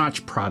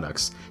top-notch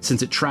products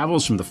since it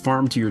travels from the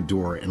farm to your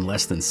door in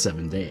less than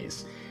 7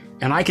 days.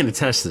 And I can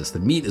attest this, the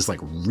meat is like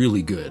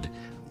really good.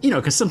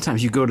 Because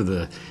sometimes you go to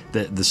the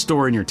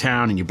store in your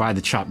town and you buy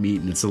the chopped meat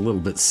and it's a little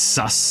bit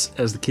sus,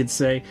 as the kids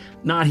say.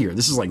 Not here.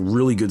 This is like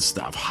really good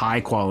stuff, high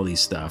quality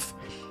stuff.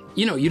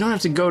 You don't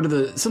have to go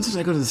to sometimes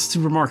I go to the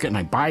supermarket and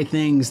I buy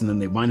things and then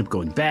they wind up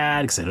going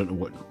bad because I don't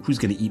know who's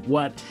going to eat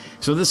what.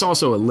 So this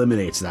also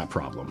eliminates that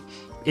problem.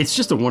 It's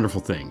just a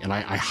wonderful thing, and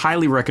I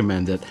highly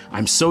recommend it.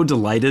 I'm so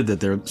delighted that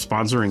they're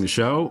sponsoring the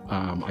show.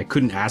 I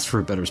couldn't ask for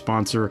a better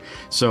sponsor,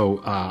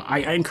 so I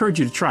encourage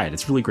you to try it.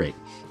 It's really great.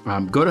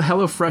 Go to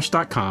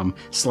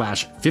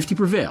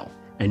hellofresh.com/50prevail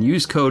and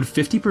use code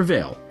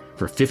 50prevail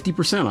for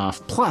 50%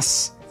 off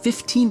plus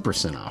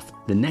 15% off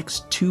the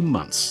next 2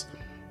 months.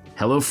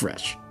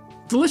 HelloFresh.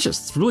 Delicious.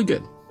 It's really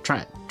good. Try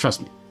it. Trust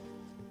me.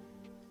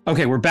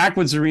 Okay, we're back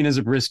with Zarina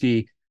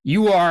Zabrisky.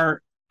 You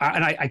are,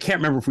 and I can't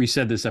remember if we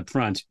said this up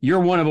front, you're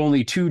one of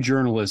only 2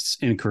 journalists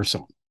in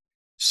Kherson.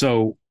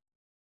 So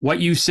what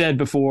you said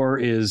before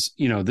is,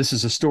 this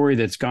is a story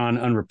that's gone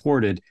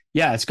unreported.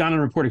 Yeah, it's gone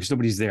unreported because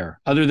nobody's there.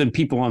 Other than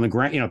people on the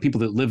ground,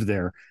 people that live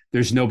there,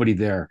 there's nobody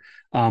there.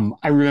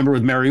 I remember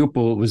with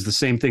Mariupol, it was the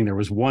same thing. There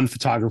was one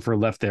photographer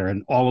left there,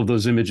 and all of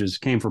those images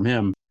came from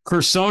him.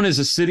 Kherson is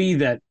a city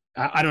that,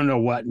 I don't know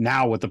what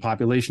the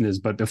population is,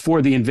 but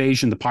before the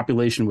invasion, the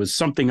population was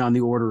something on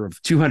the order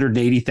of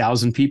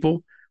 280,000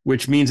 people,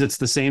 which means it's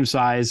the same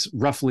size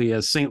roughly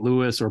as St.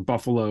 Louis or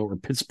Buffalo or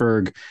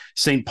Pittsburgh,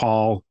 St.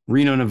 Paul,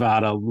 Reno,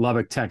 Nevada,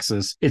 Lubbock,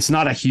 Texas. It's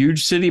not a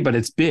huge city, but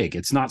it's big.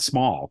 It's not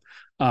small.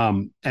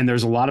 And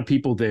there's a lot of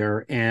people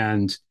there,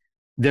 and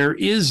there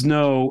is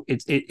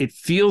it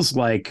feels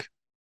like,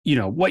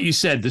 what you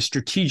said, the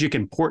strategic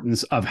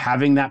importance of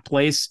having that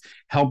place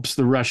helps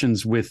the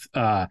Russians with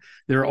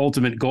their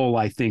ultimate goal,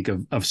 I think,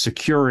 of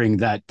securing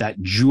that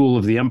jewel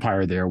of the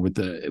empire there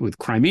with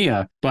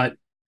Crimea. But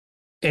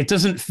it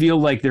doesn't feel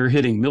like they're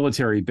hitting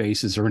military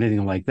bases or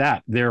anything like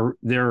that.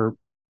 Their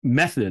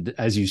method,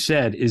 as you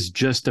said, is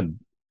just to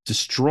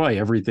destroy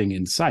everything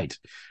in sight,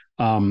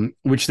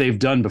 which they've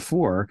done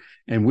before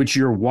and which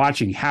you're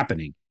watching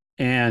happening.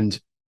 And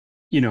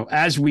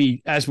as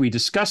we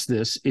discuss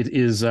this,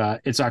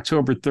 it's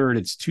October 3rd.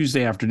 It's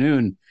Tuesday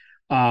afternoon.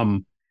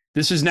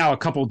 This is now a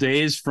couple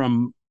days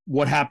from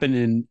what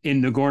happened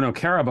in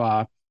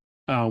Nagorno-Karabakh,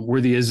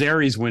 where the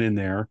Azeris went in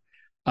there,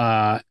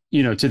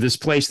 to this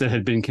place that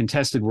had been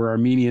contested where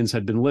Armenians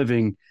had been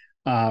living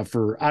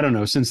for, I don't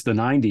know, since the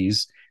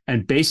 90s,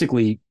 and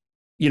basically,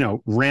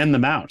 ran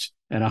them out.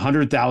 And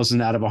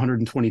 100,000 out of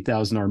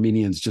 120,000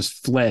 Armenians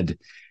just fled.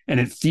 And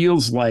it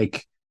feels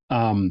like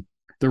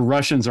the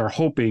Russians are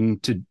hoping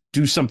to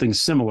do something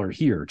similar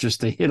here, just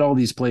to hit all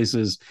these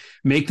places,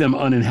 make them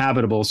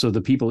uninhabitable so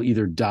the people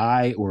either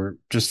die or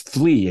just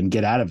flee and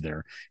get out of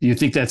there. Do you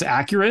think that's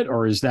accurate,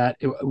 or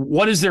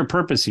what is their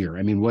purpose here?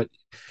 I mean,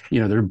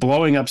 they're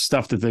blowing up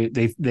stuff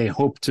that they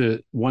hope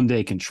to one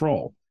day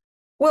control.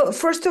 Well,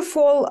 first of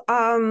all,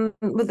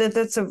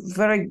 that's a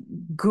very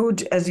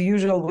good, as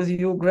usual with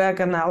you, Greg,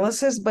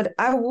 analysis, but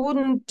I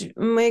wouldn't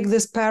make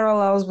this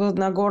parallels with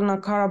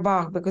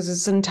Nagorno-Karabakh because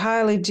it's an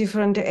entirely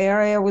different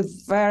area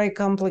with very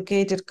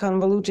complicated,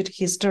 convoluted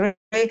history.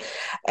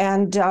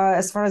 And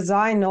as far as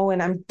I know,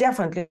 and I'm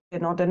definitely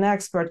not an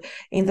expert,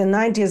 in the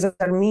 90s,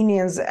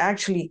 Armenians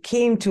actually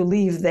came to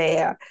live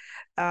there.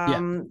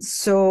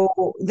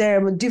 So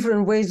there are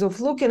different ways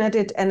of looking at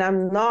it, and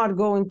I'm not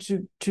going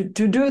to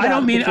do that. I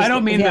don't mean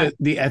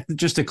the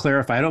just to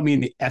clarify, I don't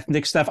mean the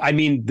ethnic stuff. I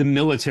mean the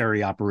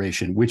military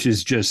operation, which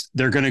is just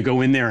they're going to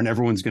go in there and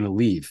everyone's going to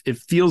leave. It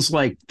feels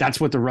like that's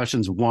what the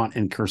Russians want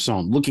in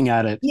Kherson. Looking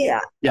at it, yeah.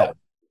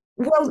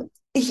 Well,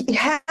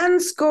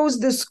 hence goes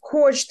the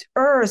scorched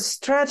earth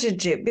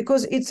strategy,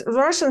 because it's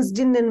Russians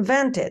didn't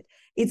invent it.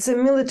 It's a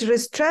military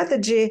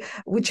strategy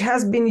which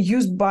has been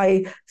used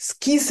by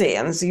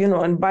Scythians,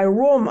 and by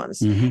Romans.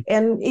 Mm-hmm.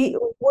 And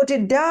what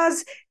it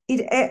does,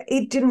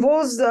 it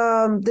involves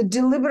the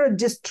deliberate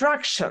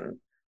destruction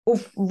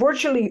of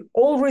virtually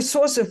all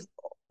resources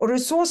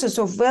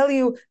of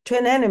value to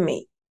an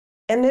enemy.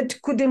 And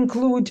it could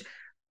include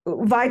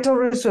vital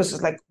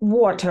resources like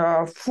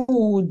water,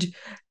 food,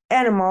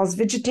 animals,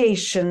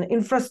 vegetation,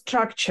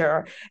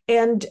 infrastructure.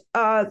 And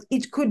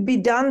it could be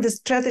done, the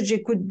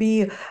strategy could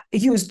be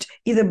used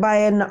either by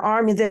an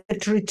army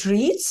that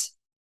retreats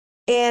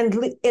and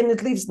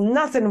it leaves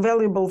nothing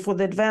valuable for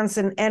the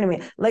advancing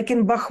enemy, like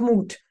in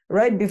Bakhmut,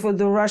 right before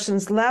the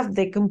Russians left,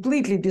 they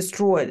completely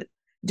destroyed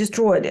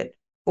it,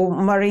 or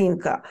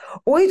Marinka.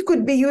 Or it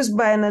could be used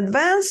by an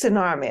advancing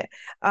army,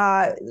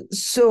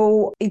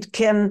 so it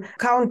can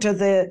counter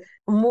the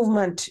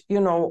movement,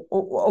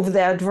 of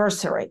the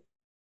adversary.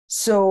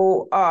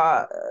 So,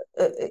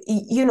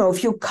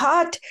 if you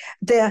cut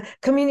the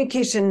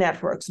communication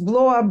networks,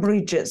 blow up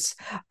bridges,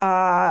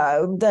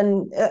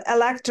 then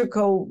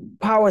electrical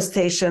power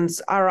stations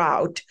are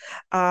out.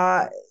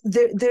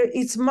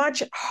 It's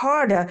much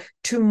harder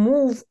to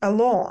move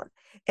along.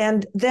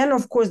 And then,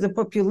 of course, the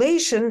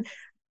population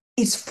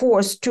is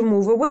forced to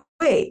move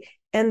away.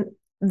 And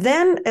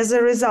then, as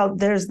a result,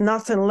 there's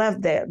nothing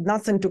left there,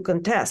 nothing to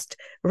contest,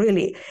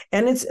 really.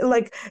 And it's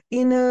like,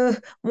 in a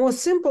more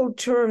simple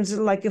terms,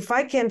 like, if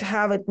I can't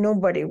have it,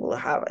 nobody will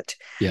have it.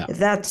 Yeah.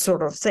 That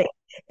sort of thing.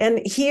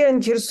 And here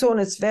in Kherson,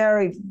 it's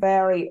very,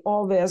 very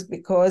obvious,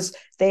 because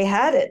they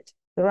had it.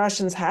 The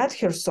Russians had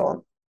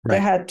Kherson. Right. They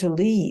had to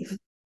leave.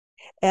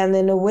 And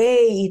in a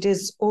way,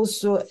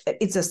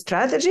 it's a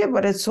strategy,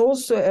 but it's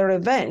also a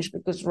revenge,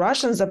 because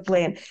Russians are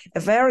playing a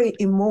very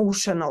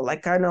emotional,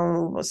 like kind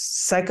of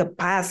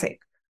psychopathic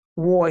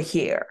war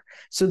here.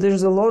 So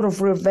there's a lot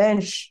of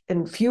revenge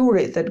and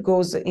fury that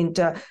goes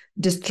into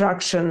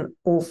destruction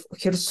of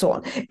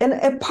Kherson. And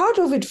a part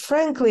of it,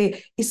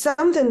 frankly, is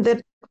something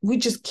that we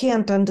just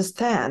can't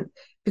understand,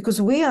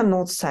 because we are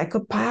not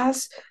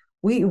psychopaths.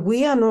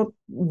 We are not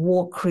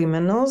war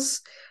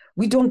criminals.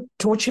 We don't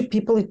torture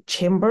people in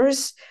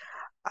chambers.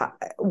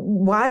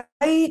 Why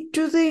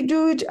do they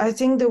do it? I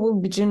think there will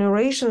be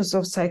generations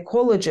of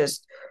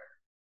psychologists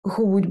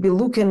who would be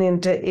looking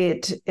into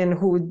it, and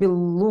who would be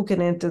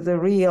looking into the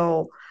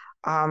real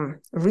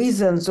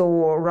reasons,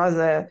 or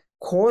rather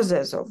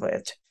causes of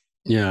it.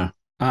 Yeah.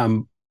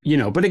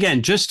 But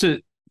again, just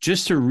to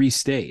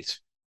restate,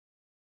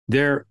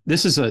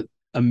 this is a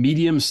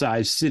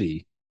medium-sized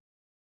city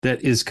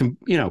that is,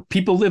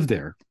 people live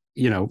there.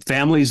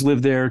 Families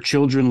live there,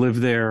 children live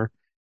there.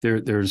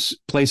 There's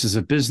places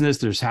of business,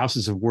 there's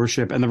houses of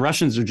worship, and the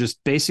Russians are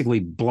just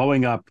basically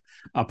blowing up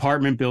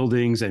apartment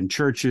buildings and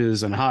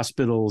churches and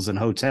hospitals and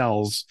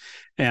hotels.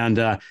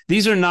 And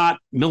these are not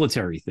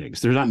military things.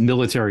 They're not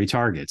military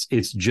targets.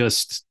 It's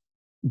just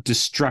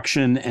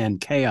destruction and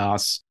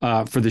chaos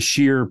for the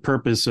sheer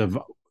purpose of,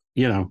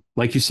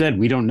 like you said,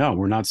 we don't know.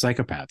 We're not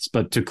psychopaths,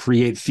 but to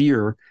create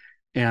fear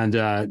and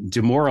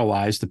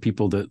demoralize the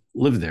people that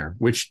live there,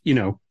 which,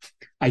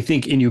 I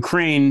think in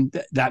Ukraine,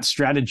 that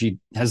strategy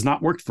has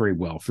not worked very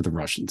well for the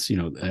Russians.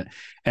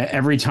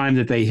 Every time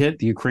that they hit,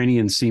 the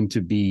Ukrainians seem to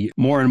be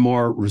more and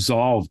more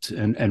resolved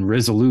and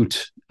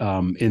resolute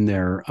in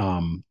their,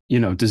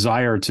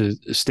 desire to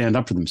stand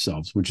up for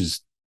themselves, which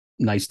is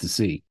nice to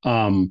see.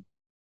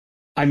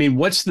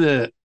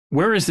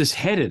 Where is this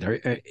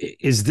headed?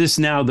 Is this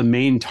now the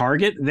main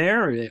target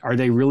there? Are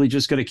they really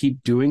just going to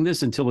keep doing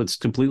this until it's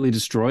completely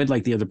destroyed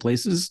like the other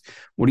places?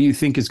 What do you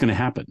think is going to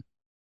happen?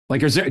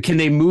 Like, can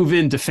they move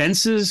in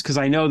defenses? Because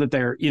I know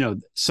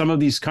that some of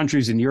these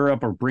countries in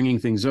Europe are bringing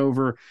things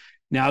over.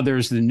 Now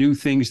there's the new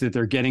things that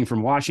they're getting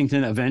from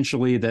Washington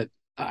eventually, that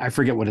I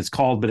forget what it's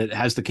called, but it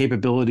has the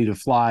capability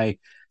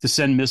to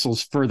send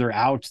missiles further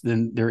out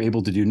than they're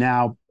able to do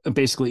now,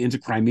 basically into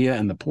Crimea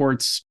and the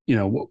ports.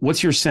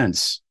 What's your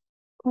sense?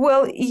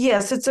 Well,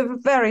 yes, it's a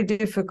very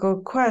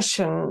difficult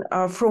question.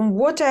 From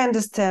what I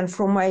understand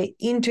from my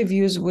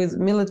interviews with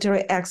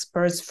military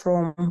experts,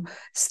 from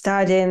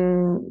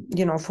studying,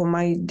 for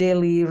my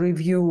daily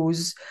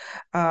reviews,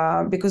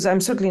 because I'm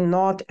certainly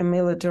not a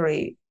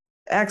military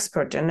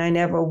expert and I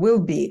never will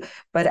be,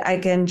 but I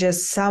can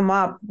just sum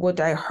up what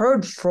I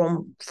heard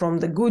from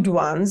the good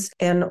ones,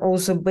 and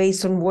also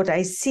based on what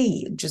I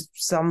see, just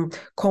some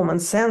common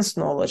sense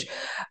knowledge.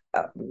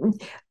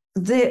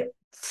 The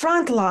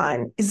front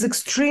line is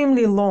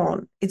extremely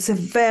long. It's a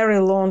very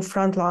long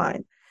front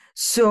line.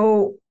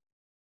 So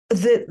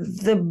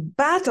the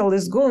battle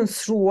is going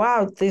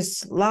throughout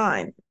this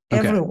line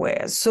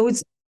everywhere. So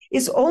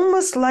it's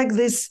almost like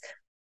this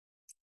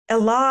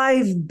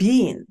alive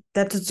being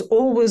that it's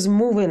always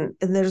moving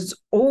and there's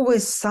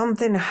always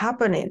something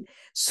happening.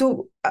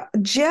 So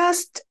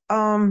just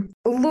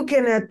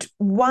looking at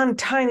one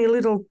tiny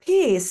little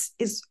piece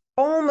is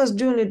almost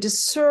doing a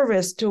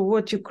disservice to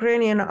what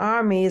Ukrainian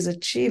army is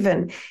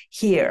achieving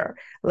here.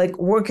 like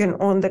working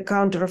on the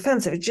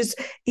counteroffensive.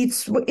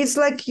 It's like,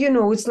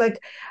 it's like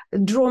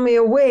draw me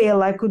a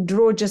whale. I could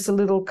draw just a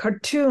little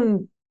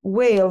cartoon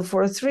whale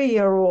for a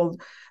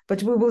 3-year-old,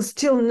 but we will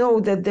still know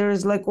that there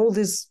is like all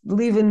this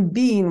living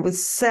being with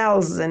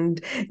cells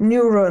and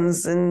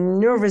neurons and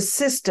nervous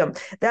system.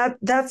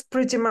 That's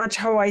pretty much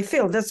how I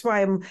feel. That's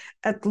why I'm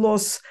at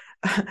loss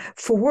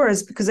for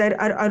words, because I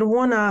don't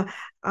want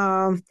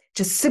to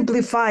just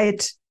simplify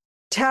it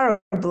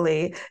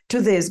terribly to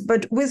this.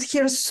 But with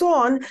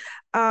Kherson,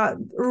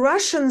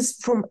 Russians,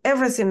 from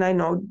everything I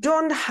know,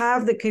 don't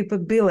have the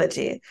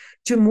capability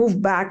to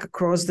move back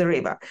across the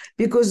river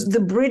because the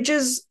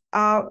bridges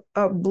are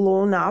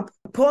blown up.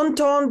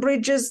 Pontoon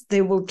bridges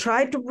they will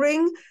try to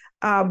bring,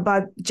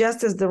 but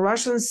just as the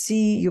Russians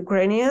see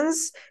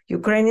Ukrainians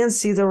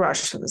see the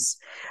Russians.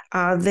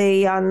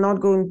 They are not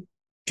going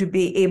to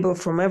be able,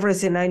 from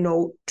everything I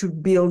know, to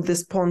build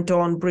these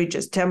pontoon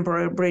bridges,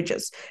 temporary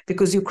bridges,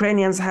 because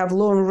Ukrainians have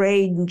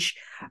long-range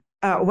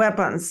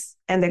weapons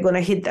and they're going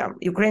to hit them.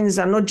 Ukrainians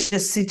are not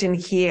just sitting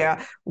here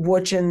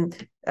watching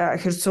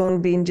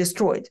Kherson being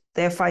destroyed.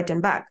 They're fighting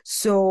back.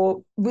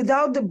 So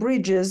without the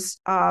bridges,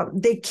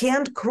 they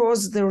can't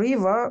cross the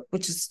river,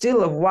 which is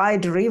still a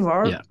wide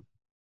river. Yeah.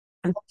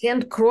 And they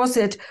can't cross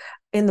it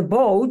in the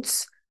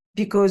boats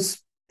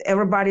because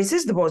everybody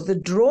sees the boats. The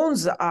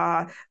drones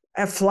are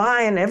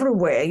flying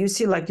everywhere. You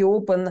see, like you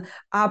open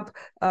up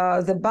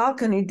the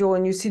balcony door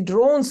and you see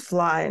drones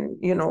flying,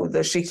 the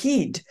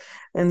Shahid,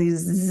 and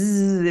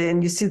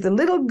you see the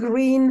little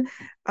green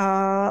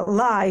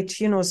light,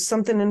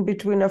 something in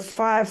between a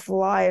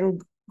Firefly and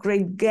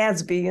Great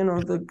Gatsby,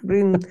 the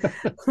green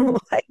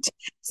light.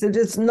 So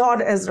it's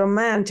not as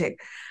romantic.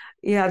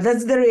 Yeah,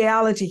 that's the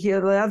reality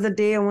here. The other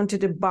day I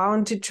wanted a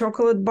Bounty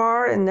chocolate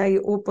bar and I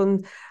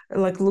opened,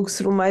 look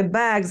through my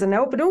bags and I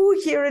opened,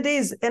 here it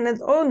is. And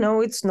oh,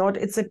 no, it's not.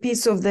 It's a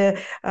piece of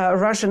the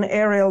Russian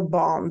aerial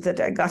bomb that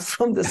I got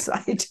from the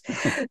site.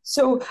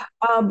 So,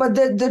 but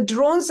the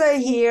drones are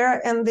here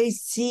and they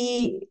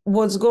see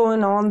what's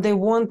going on. They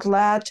won't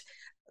let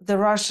the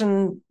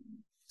Russian,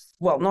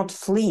 not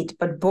fleet,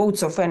 but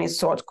boats of any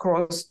sort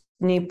cross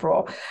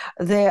Dnipro.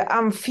 The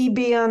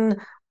amphibian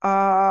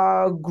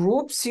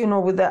groups,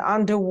 with the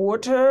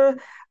underwater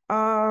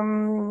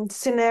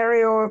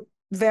scenario,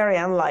 very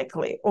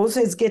unlikely. Also,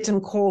 it's getting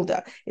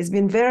colder. It's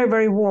been very,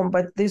 very warm,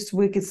 but this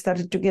week it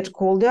started to get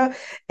colder.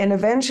 And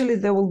eventually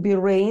there will be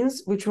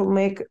rains, which will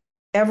make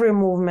every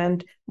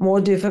movement more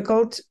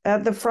difficult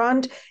at the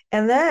front.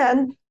 And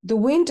then the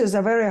winters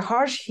are very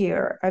harsh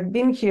here. I've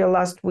been here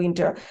last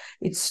winter.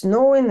 It's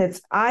snowing,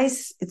 it's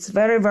ice, it's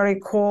very, very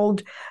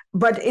cold,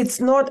 but it's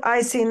not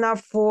icy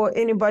enough for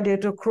anybody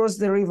to cross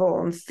the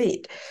river on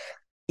feet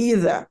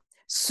either.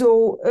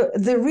 So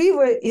the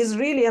river is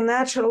really a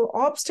natural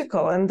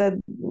obstacle, and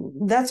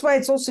that's why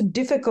it's also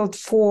difficult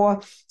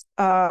for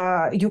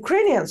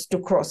Ukrainians to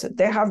cross it.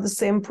 They have the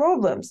same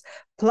problems.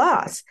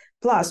 Plus,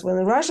 when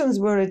the Russians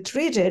were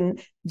retreating,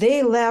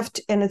 they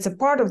left, and it's a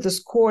part of the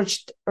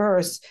scorched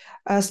earth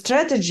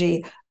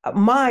strategy,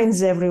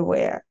 mines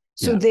everywhere.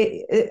 So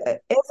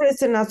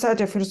everything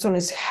outside of Kherson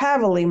is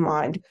heavily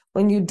mined.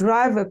 When you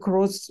drive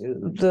across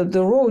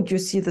the road, you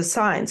see the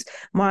signs,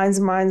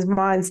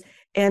 mines.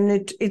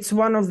 And it's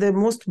one of the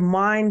most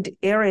mined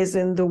areas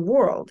in the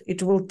world.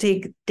 It will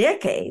take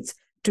decades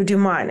to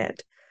demine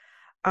it.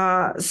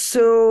 I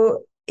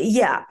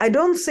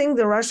don't think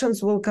the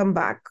Russians will come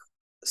back.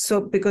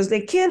 So because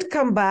they can't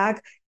come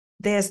back,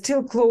 they're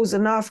still close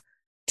enough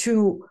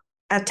to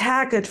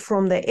attack it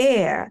from the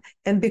air.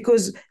 And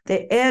because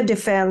the air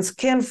defense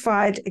can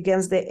fight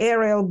against the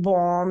aerial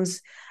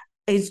bombs,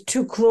 it's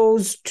too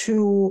close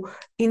to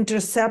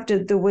intercept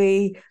it the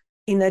way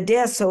in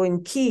Odessa or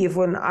in Kiev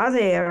or in other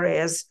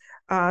areas,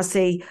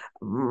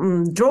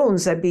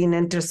 drones are being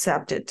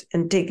intercepted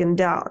and taken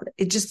down.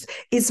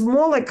 It's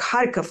more like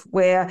Kharkov,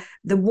 where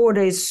the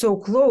border is so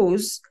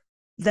close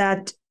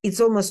that it's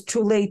almost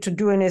too late to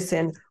do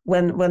anything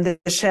when the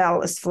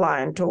shell is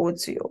flying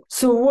towards you.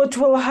 So what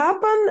will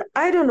happen?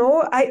 I don't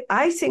know.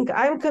 I think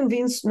I'm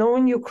convinced,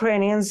 knowing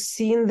Ukrainians,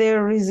 seeing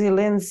their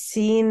resilience,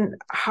 seeing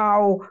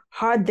how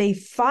hard they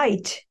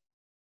fight,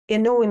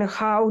 and knowing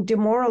how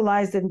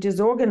demoralized and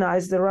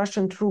disorganized the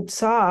Russian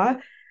troops are,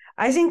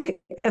 I think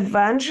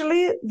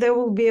eventually there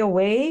will be a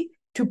way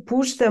to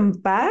push them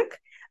back.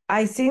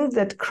 I think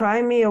that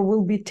Crimea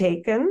will be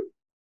taken.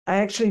 I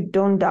actually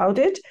don't doubt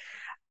it.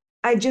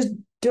 I just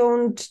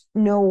don't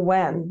know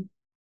when.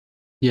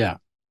 Yeah.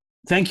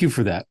 Thank you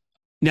for that.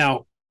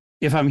 Now,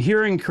 if I'm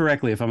hearing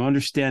correctly, if I'm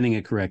understanding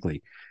it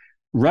correctly,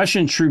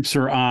 Russian troops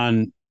are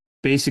on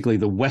basically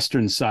the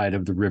western side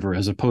of the river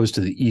as opposed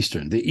to the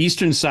eastern. The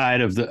eastern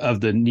side of the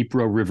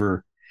Dnipro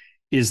River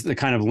is the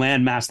kind of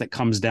landmass that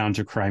comes down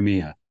to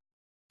Crimea.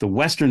 The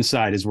western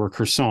side is where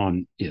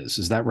Kherson is.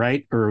 Is that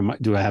right? Or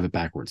do I have it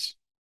backwards?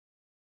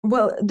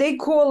 Well, they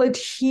call it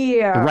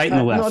here. The right and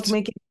the left. Not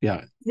making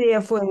it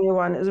clear for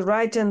anyone. Is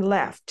right and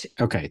left.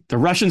 Okay. The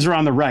Russians are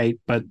on the right,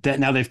 but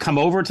now they've come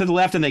over to the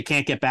left and they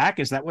can't get back.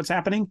 Is that what's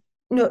happening?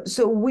 No.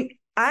 So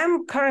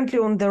I'm currently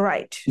on the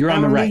right. You're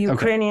on the right. The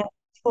Ukrainian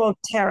controlled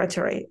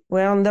territory.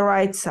 We're on the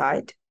right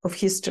side of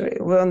history.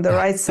 We're on the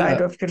right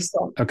side of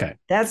Kherson. Okay.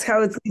 That's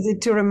how it's easy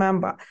to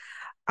remember.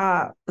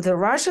 The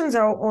Russians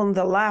are on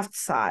the left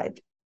side,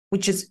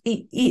 which is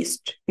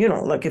east.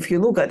 Like if you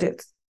look at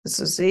it, this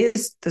is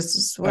east, this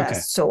is west. Okay.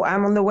 So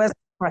I'm on the west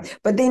side,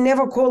 but they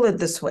never call it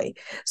this way.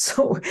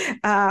 So,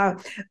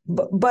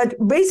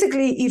 but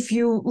basically, if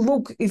you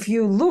look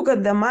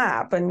at the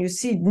map and you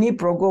see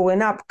Dnipro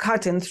going up,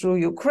 cutting through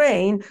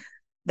Ukraine,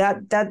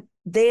 that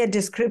their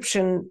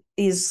description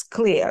is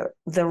clear.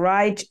 The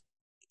right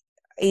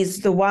is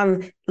the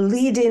one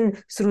leading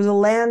through the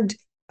land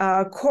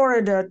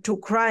corridor to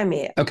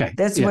Crimea. Okay.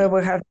 That's where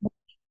we have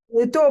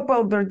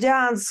Melitopol,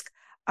 Berdyansk,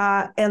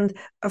 and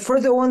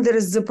further on there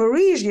is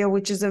Zaporizhia,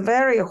 which is a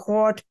very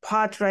hot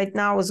pot right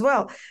now as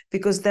well,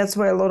 because that's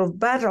where a lot of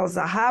battles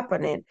are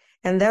happening.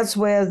 And that's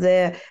where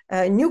the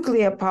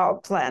nuclear power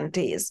plant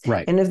is.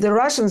 Right. And if the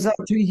Russians are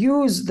to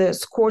use the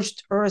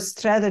scorched earth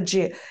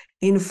strategy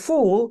in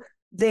full,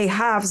 they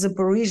have the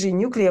Zaporizhia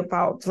nuclear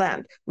power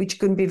plant, which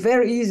can be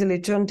very easily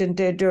turned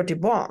into a dirty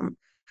bomb,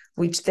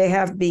 which they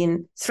have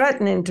been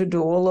threatening to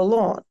do all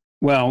along.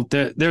 Well,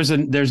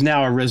 there's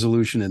now a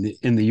resolution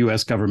in the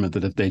U.S. government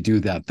that if they do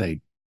that, they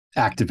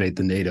activate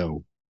the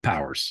NATO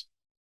powers,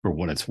 for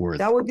what it's worth.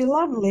 That would be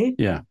lovely.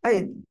 Yeah.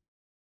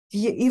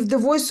 If the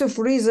voice of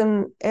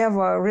reason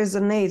ever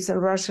resonates in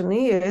Russian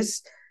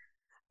ears,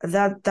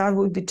 that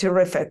would be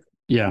terrific.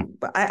 Yeah.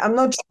 But I'm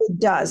not sure it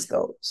does,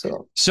 though.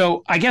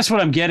 So I guess what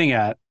I'm getting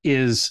at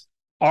is,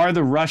 are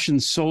the Russian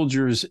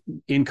soldiers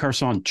in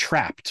Kherson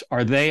trapped?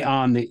 Are they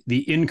on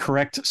the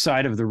incorrect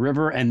side of the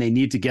river and they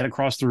need to get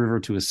across the river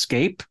to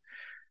escape?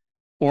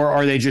 Or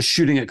are they just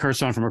shooting at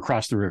Kherson from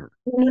across the river?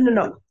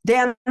 No. They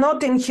are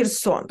not in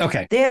Kherson.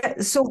 Okay.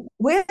 So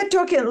we're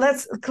talking,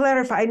 let's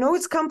clarify. I know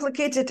it's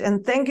complicated,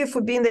 and thank you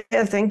for being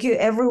there. Thank you,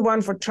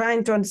 everyone, for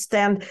trying to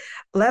understand.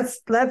 Let's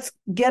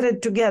get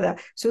it together.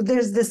 So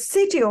there's the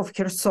city of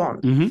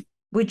Kherson,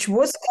 which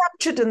was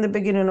captured in the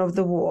beginning of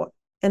the war,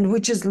 and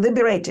which is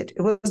liberated.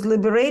 It was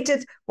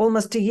liberated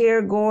almost a year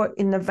ago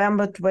in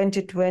November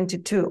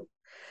 2022.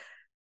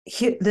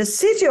 The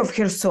city of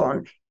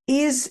Kherson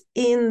is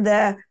in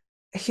the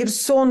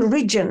Kherson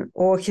region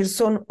or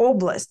Kherson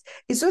Oblast.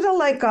 It's sort of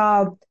like,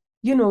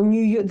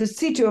 the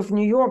city of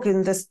New York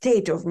in the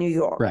state of New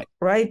York,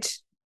 right?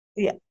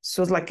 Yeah,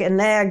 so it's like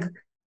an egg,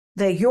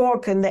 the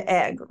yolk and the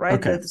egg,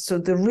 right? Okay. So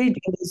the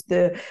region is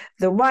the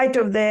white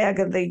of the egg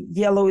and the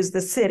yellow is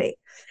the city.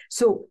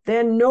 So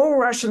there are no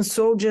Russian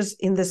soldiers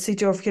in the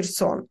city of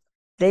Kherson.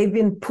 They've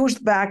been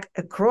pushed back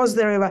across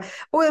the river.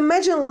 Oh,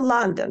 imagine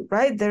London,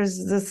 right?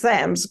 There's the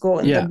Thames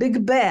going, the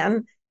Big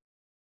Ben.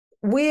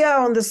 We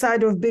are on the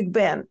side of Big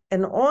Ben,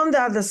 and on the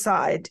other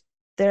side,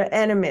 there are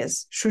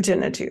enemies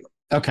shooting at you.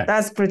 Okay.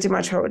 That's pretty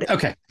much how it is.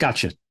 Okay,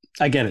 gotcha.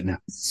 I get it now.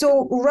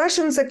 So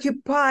Russians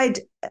occupied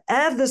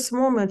at this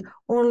moment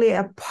only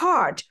a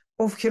part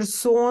of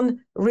Kherson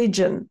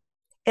region.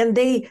 And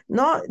they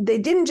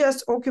didn't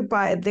just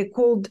occupy it, they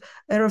called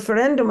a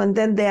referendum, and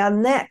then they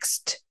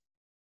annexed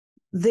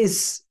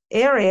this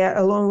area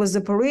along with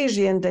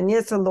Zaporizhia and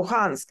Donetsk and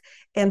Luhansk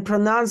and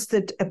pronounced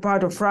it a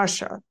part of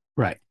Russia.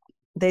 Right.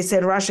 They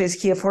said Russia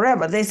is here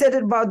forever. They said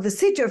it about the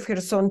city of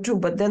Kherson too,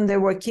 but then they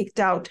were kicked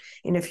out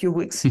in a few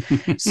weeks.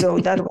 So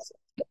that was,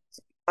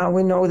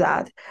 we know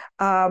that.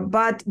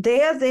 But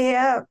they are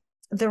there,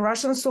 the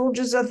Russian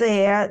soldiers are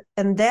there,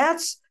 and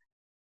that's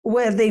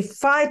where they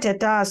fight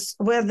at us,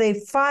 where they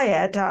fire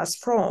at us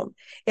from.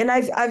 And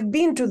I've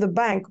been to the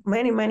bank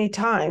many, many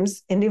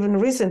times, and even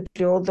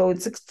recently, although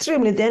it's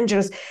extremely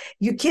dangerous,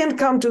 you can't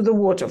come to the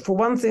water. For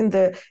one thing,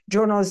 the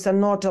journalists are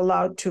not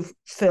allowed to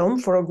film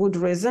for a good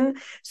reason,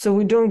 so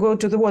we don't go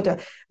to the water.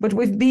 But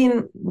we've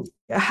been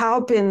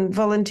helping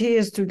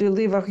volunteers to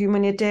deliver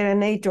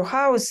humanitarian aid to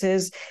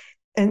houses,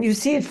 and you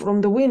see it from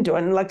the window,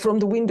 and like from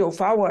the window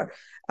of our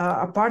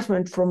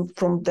apartment, from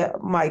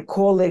my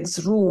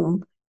colleague's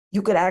room,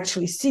 you could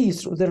actually see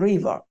through the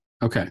river.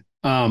 Okay.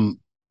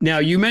 Now,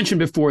 you mentioned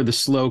before the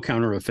slow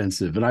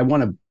counteroffensive, and I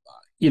want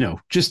to,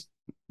 just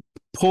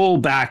pull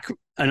back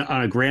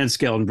on a grand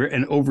scale and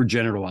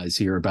overgeneralize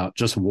here about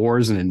just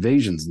wars and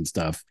invasions and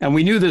stuff. And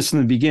we knew this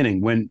from the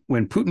beginning. When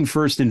Putin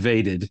first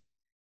invaded,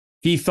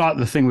 he thought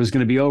the thing was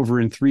going to be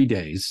over in 3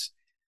 days.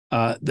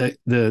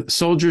 The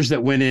soldiers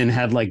that went in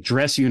had like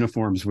dress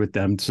uniforms with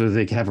them so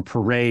they could have a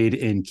parade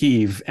in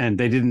Kyiv, and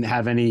they didn't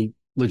have any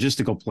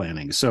logistical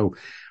planning. So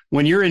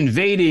when you're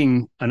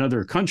invading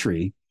another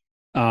country,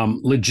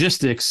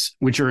 logistics,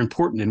 which are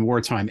important in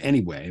wartime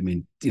anyway, I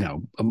mean,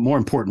 more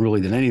important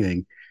really than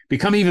anything,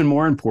 become even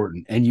more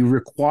important. And you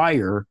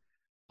require,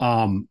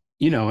 an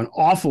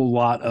awful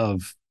lot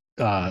of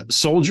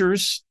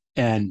soldiers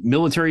and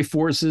military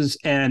forces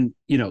and,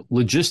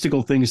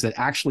 logistical things that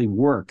actually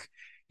work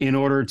in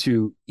order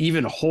to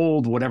even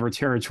hold whatever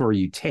territory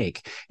you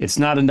take. It's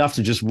not enough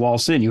to just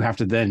waltz in. You have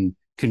to then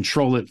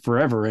control it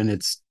forever. And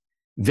it's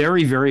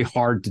very, very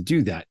hard to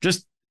do that.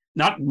 Just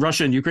not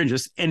Russia and Ukraine,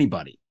 just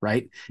anybody,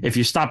 right? If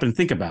you stop and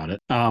think about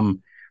it.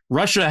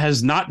 Russia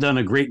has not done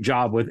a great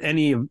job with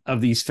any of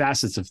these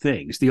facets of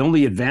things. The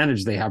only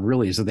advantage they have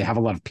really is that they have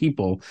a lot of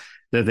people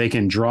that they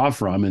can draw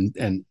from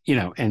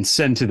and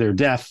send to their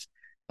death.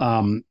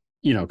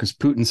 Because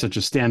Putin's such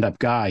a stand-up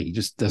guy, he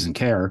just doesn't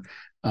care.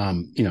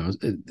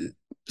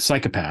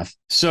 Psychopath.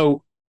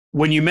 So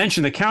when you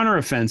mention the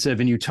counteroffensive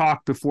and you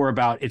talked before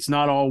about it's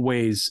not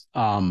always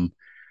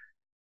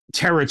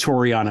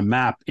territory on a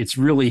map, it's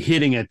really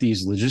hitting at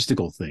these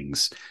logistical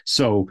things.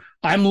 So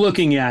I'm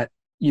looking at,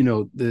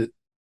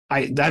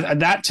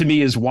 that to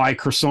me is why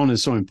Kherson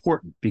is so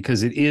important,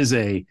 because it is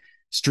a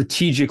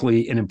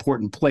strategically an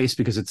important place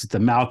because it's at the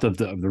mouth of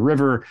the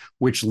river,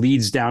 which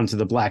leads down to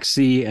the Black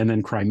Sea, and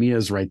then Crimea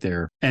is right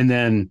there. And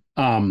then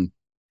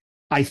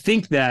I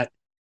think that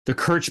the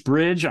Kerch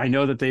Bridge, I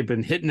know that they've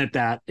been hitting at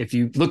that. If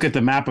you look at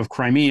the map of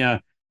Crimea,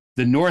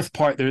 the north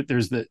part,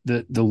 there's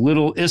the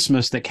little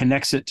isthmus that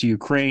connects it to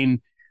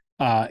Ukraine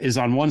is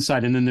on one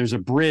side, and then there's a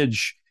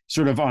bridge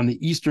sort of on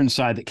the eastern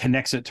side that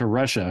connects it to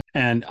Russia.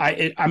 And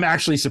I'm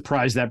actually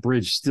surprised that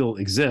bridge still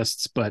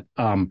exists, but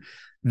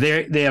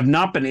they have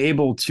not been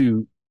able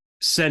to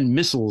send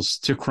missiles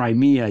to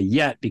Crimea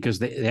yet because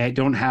they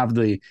don't have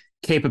the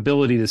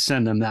capability to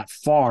send them that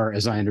far,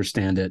 as I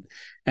understand it.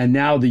 And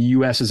now the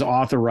U.S. has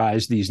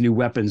authorized these new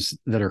weapons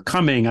that are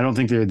coming. I don't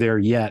think they're there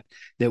yet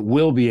that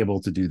will be able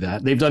to do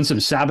that. They've done some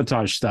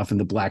sabotage stuff in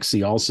the Black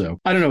Sea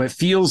also. I don't know. It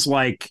feels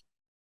like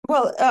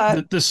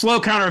the slow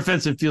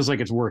counteroffensive feels like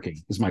it's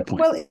working, is my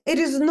point. Well, it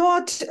is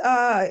not,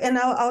 and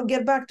I'll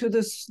get back to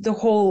this, the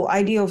whole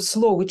idea of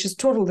slow, which is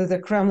totally the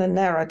Kremlin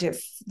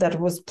narrative that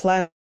was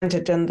planted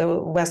in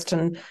the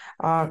Western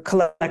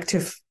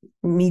collective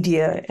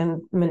media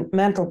and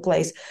mental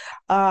place.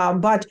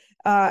 But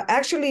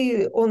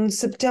actually, on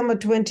September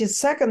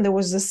 22nd, there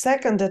was the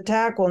second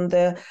attack on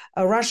the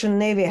Russian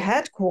Navy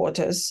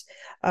headquarters,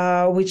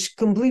 which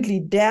completely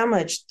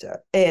damaged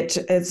it.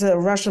 It's a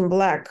Russian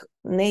Black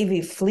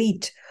Navy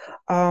fleet.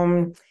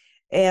 And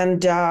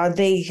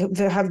they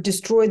have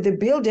destroyed the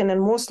building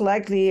and most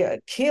likely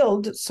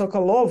killed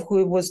Sokolov,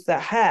 who was the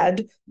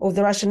head of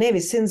the Russian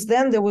Navy. Since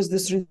then, there was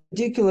this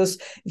ridiculous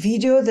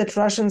video that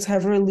Russians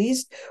have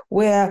released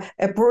where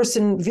a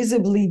person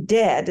visibly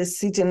dead is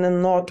sitting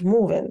and not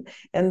moving.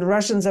 And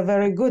Russians are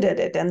very good at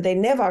it. And they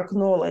never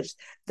acknowledged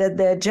that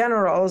their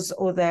generals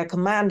or their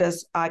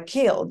commanders are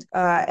killed.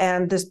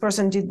 And this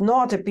person did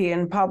not appear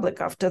in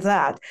public after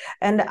that.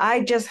 And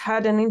I just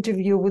had an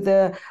interview with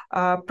the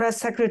press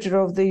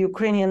secretary of the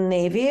Ukrainian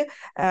Navy.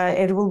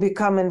 It will be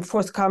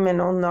forthcoming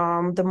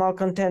on the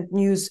Malcontent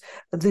News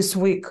this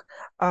week.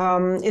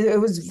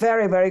 It was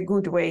very, very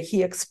good where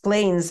he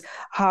explains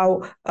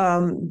how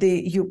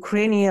the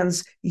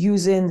Ukrainians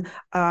using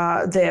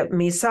their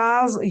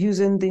missiles,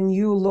 using the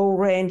new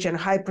low-range and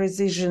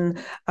high-precision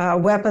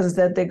weapons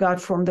that they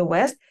got from the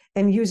West,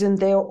 and using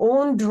their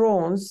own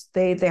drones.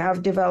 They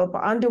have developed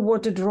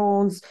underwater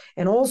drones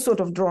and all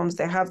sorts of drones.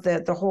 They have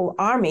the whole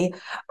army.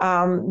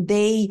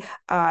 They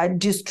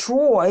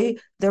destroy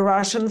the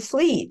Russian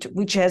fleet,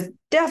 which has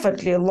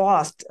definitely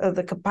lost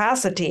the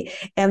capacity.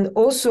 And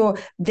also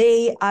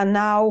they are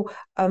now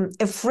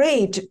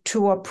afraid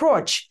to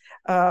approach.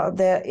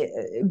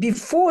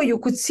 Before you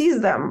could see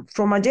them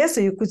from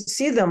Odessa, you could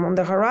see them on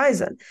the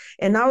horizon,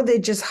 and now they're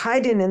just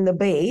hiding in the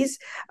bays,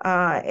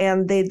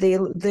 and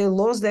they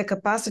lost their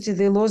capacity.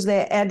 They lost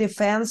their air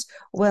defense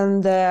when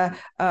the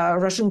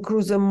Russian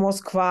cruiser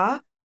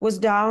Moskva was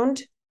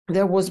downed.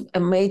 There was a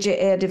major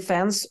air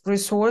defense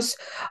resource.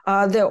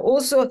 There are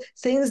also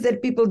things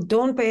that people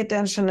don't pay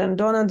attention and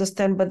don't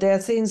understand, but there are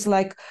things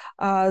like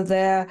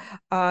the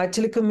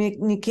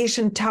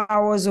telecommunication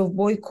towers of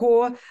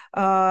Boyko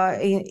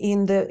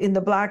in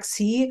the Black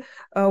Sea,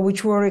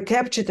 which were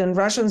recaptured, and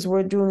Russians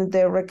were doing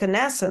their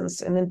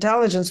reconnaissance and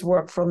intelligence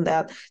work from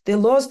that. They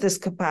lost this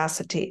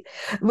capacity.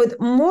 But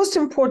most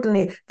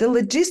importantly, the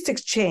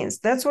logistics chains.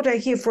 That's what I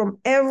hear from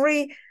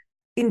every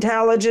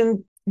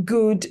intelligent,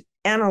 good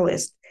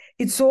analyst.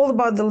 It's all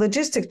about the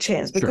logistic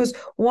chains, because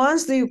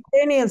once the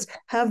Ukrainians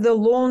have the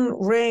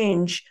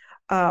long-range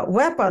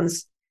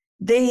weapons,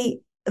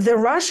 the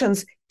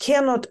Russians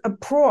cannot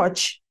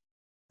approach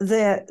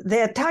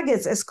their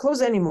targets as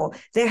close anymore.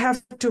 They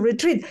have to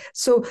retreat.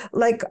 So,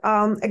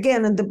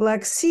 again, in the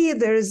Black Sea,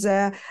 there is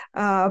a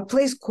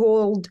place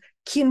called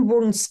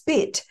Kinburn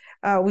Spit,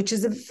 which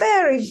is a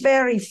very,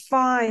 very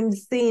fine,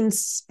 thin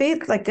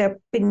spit, like a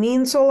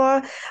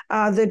peninsula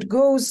that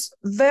goes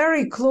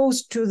very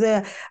close to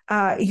the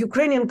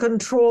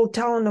Ukrainian-controlled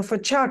town of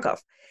Ochakov.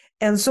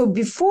 And so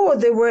before,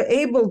 they were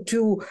able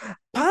to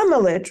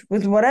pummel it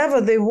with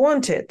whatever they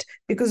wanted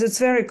because it's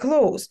very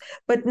close.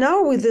 But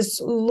now with this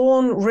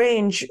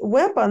long-range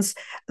weapons,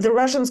 the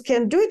Russians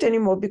can't do it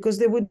anymore because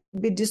they would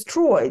be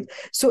destroyed.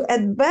 So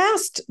at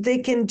best, they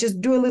can just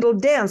do a little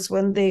dance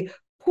when they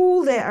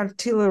pull their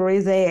artillery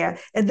there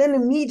and then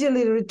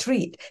immediately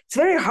retreat. It's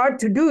very hard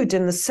to do it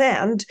in the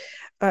sand,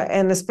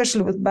 and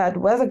especially with bad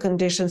weather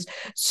conditions.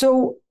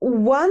 So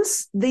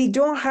once they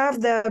don't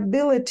have the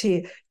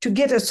ability to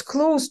get as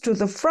close to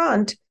the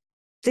front,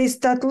 they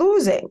start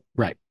losing.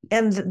 Right.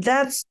 And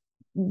that's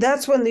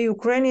that's when the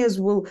Ukrainians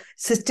will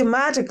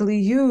systematically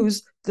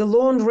use the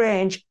long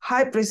range,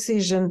 high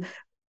precision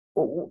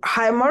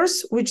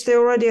HIMARS, which they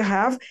already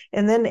have,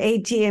 and then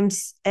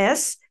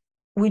ATMS,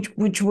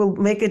 which will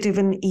make it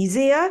even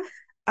easier.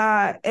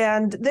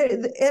 And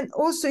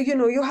also,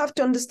 you have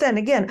to understand,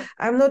 again,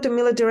 I'm not a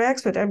military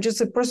expert. I'm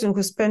just a person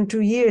who spent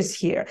 2 years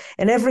here,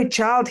 and every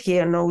child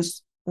here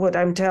knows what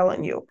I'm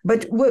telling you.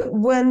 But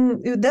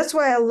that's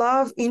why I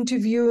love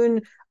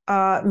interviewing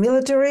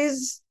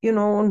militaries,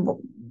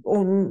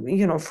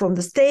 from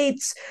the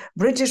States,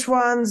 British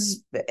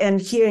ones, and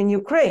here in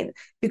Ukraine,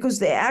 because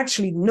they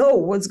actually know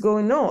what's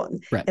going on.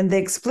 Right. And they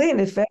explain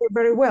it very,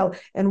 very well.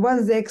 And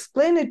once they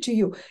explain it to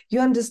you, you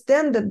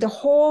understand that the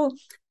whole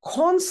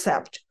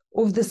concept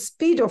of the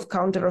speed of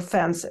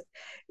counteroffensive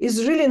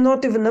is really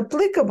not even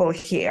applicable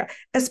here,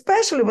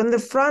 especially when the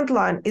front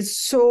line is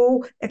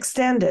so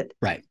extended.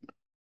 Right.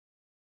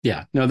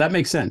 Yeah, no, that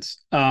makes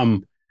sense.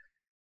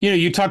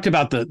 You talked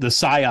about the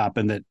PSYOP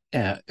and that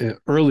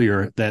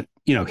earlier, that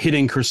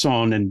hitting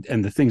Kherson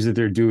and the things that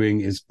they're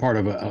doing is part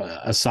of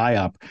a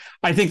PSYOP.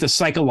 I think the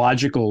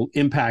psychological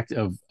impact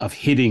of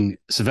hitting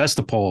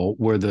Sevastopol,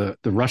 where the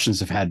Russians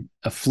have had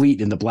a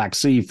fleet in the Black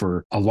Sea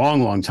for a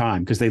long, long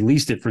time, because they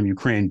leased it from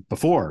Ukraine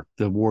before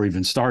the war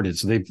even started.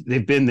 So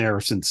they've been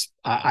there since,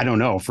 I don't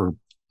know, for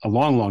a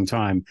long, long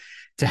time.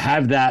 To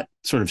have that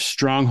sort of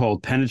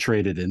stronghold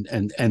penetrated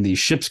and these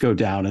ships go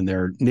down and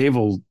their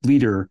naval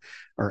leader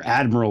or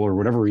admiral or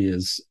whatever he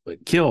is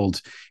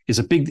killed is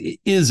a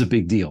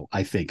big deal.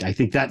 I think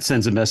that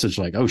sends a message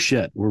like, oh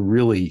shit, we're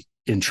really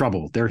in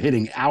trouble. They're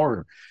hitting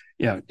our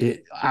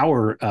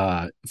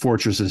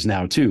fortresses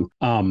now too.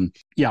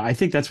 I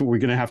think that's what we're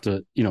going to have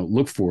to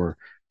look for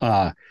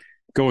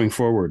going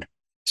forward.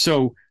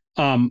 So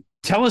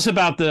tell us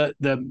about the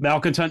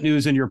Malcontent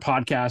News in your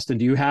podcast, and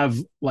do you have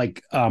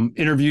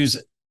interviews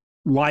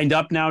lined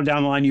up now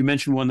down the line? You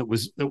mentioned one that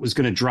was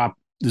going to drop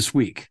this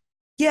week.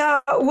 Yeah,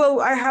 well,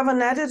 I have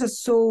an editor,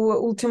 so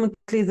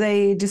ultimately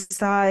they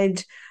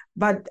decide,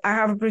 but I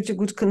have pretty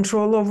good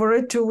control over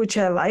it too, which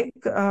I like.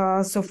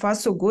 So far,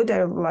 so good.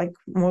 I like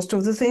most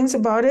of the things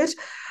about it.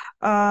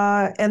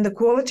 And the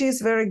quality is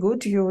very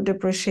good. You would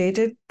appreciate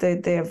it.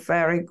 They're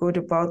very good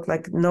about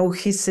no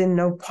hissing,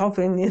 no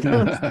popping.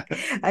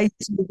 I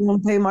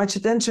don't pay much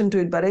attention to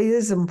it, but it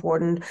is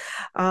important.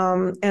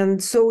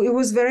 And so it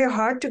was very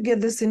hard to get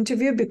this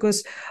interview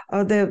because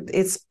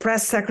it's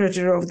press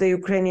secretary of the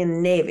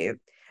Ukrainian Navy.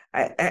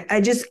 I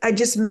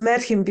just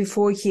met him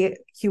before he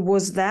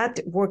was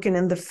working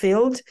in the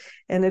field,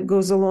 and it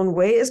goes a long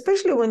way,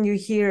 especially when you're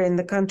here in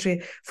the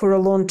country for a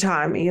long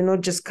time. You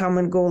not just come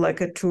and go like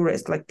a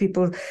tourist. Like,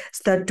 people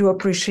start to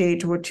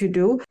appreciate what you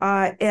do,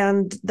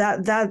 and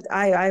that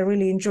I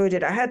really enjoyed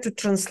it. I had to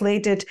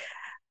translate it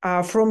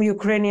from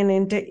Ukrainian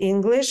into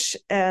English,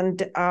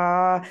 and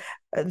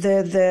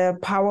the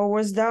power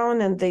was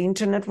down and the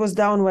internet was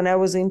down when I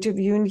was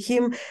interviewing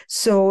him,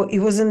 so it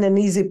wasn't an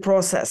easy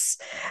process,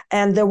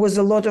 and there was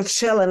a lot of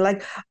shelling.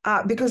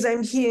 Because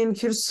I'm here in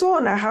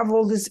Kherson, I have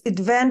all these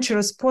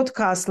adventurous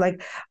podcasts.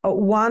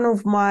 One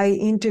of my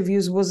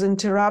interviews was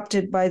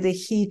interrupted by the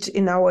heat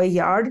in our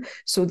yard,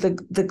 so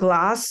the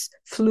glass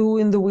flew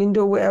in the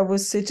window where I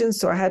was sitting,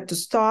 so I had to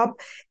stop,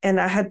 and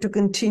I had to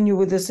continue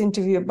with this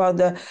interview about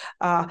the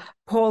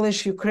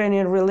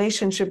Polish-Ukrainian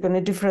relationship in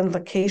a different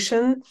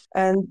location.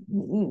 And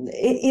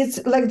it's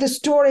like the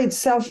story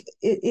itself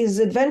is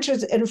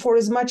adventurous, and for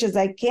as much as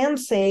I can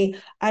say,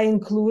 I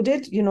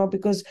included,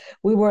 because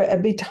we were a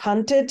bit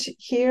hunted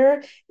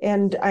here,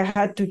 and I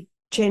had to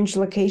change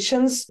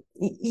locations.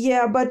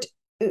 Yeah, but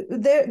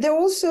there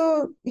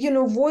also,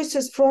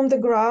 voices from the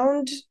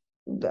ground.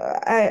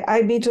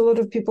 I meet a lot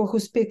of people who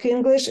speak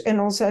English, and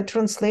also I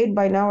translate.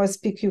 By now I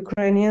speak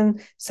Ukrainian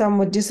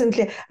somewhat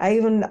decently. I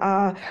even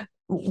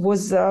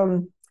was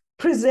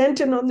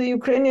presenting on the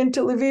Ukrainian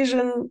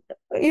television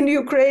in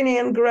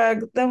Ukrainian,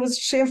 Greg. That was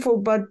shameful,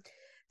 but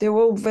they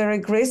were all very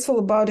graceful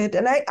about it.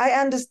 And I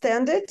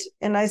understand it,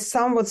 and I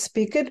somewhat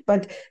speak it,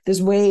 but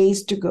there's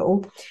ways to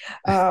go.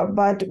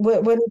 But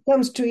when it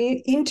comes to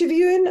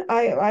interviewing,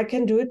 I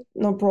can do it,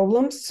 no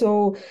problem.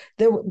 So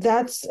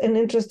that's an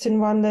interesting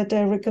one that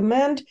I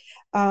recommend.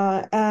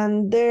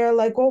 And they're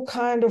all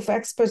kind of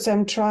experts.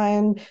 I'm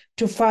trying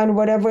to find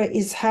whatever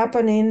is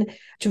happening,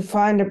 to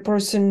find a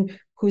person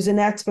who's an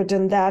expert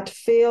in that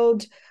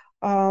field.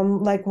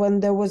 Like when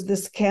there was the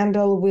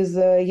scandal with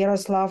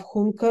Yaroslav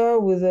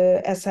Hunka, with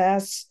the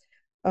SS,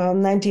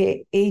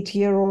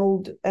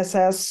 98-year-old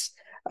SS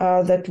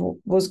that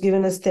was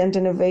given a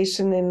standing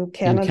ovation in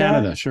Canada. In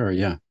Canada, sure,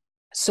 yeah.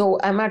 So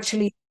I'm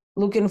actually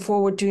looking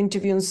forward to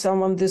interviewing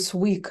someone this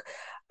week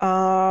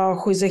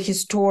who is a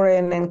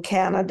historian in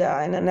Canada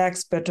and an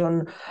expert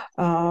on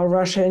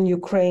Russia and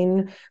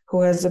Ukraine,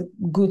 who has a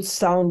good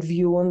sound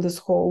view on this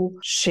whole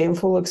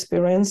shameful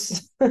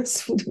experience,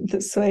 let's put it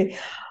this way.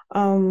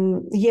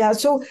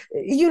 So,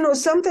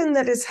 something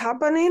that is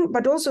happening,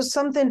 but also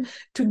something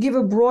to give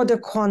a broader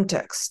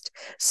context,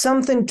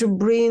 something to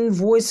bring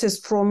voices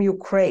from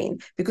Ukraine,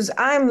 because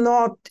I'm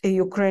not a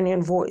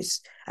Ukrainian voice.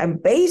 I'm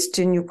based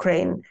in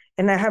Ukraine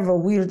and I have a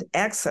weird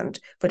accent,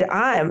 but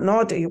I am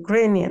not a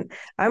Ukrainian.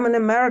 I'm an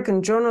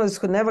American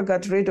journalist who never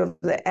got rid of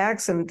the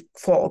accent,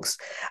 folks.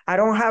 I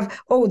don't have,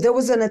 oh, there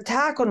was an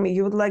attack on me.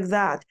 You would like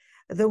that.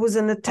 There was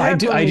an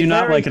attack on me. I do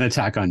not like an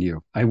attack on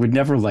you. I would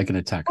never like an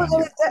attack on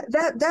you.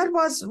 That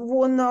was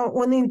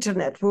on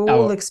internet. We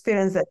all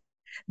experienced that.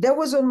 That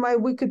was on my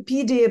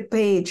Wikipedia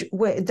page,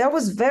 where that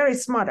was very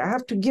smart. I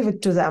have to give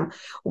it to them,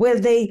 where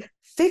they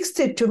fixed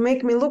it to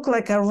make me look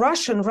like a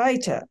Russian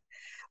writer.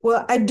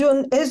 Well, I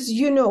don't, as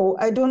you know,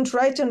 I don't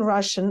write in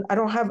Russian. I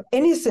don't have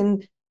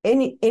anything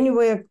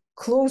anywhere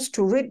close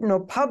to written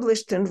or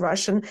published in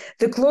Russian.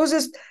 The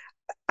closest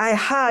I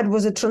had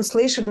was a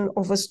translation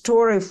of a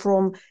story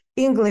from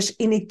English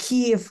in a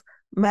Kiev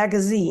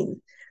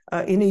magazine,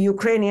 in a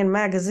Ukrainian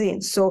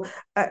magazine. So,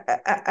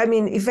 I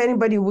mean, if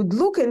anybody would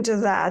look into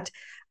that,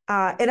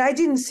 and I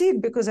didn't see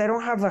it because I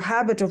don't have a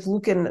habit of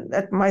looking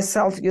at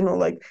myself,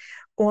 like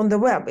on the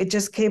web. It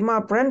just came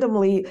up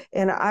randomly,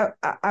 and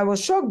I was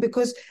shocked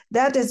because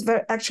that is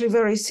actually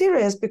very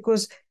serious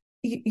because,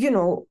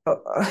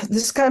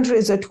 this country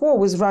is at war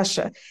with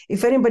Russia.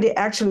 If anybody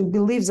actually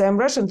believes I'm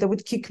Russian, they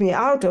would kick me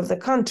out of the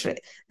country.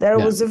 That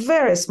was a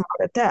very smart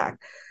attack.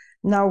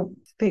 Now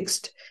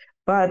fixed.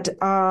 But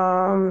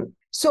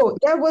so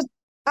that was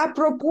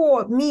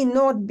apropos me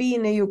not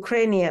being a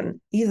Ukrainian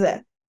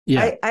either.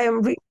 Yeah. I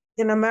am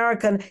an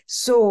American.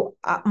 So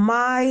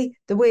the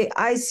way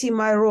I see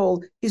my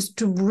role is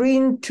to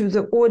bring to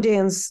the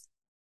audience,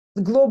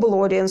 the global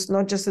audience,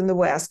 not just in the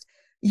West,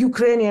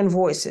 Ukrainian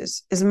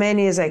voices, as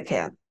many as I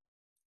can.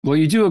 Well,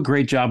 you do a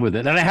great job with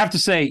it. And I have to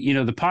say,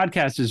 the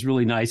podcast is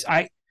really nice.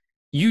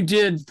 You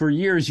did for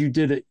years,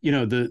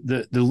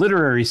 the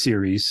literary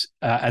series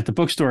at the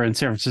bookstore in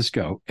San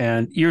Francisco.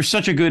 And you're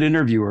such a good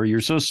interviewer.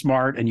 You're so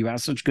smart and you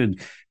ask such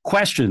good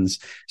questions.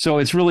 So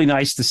it's really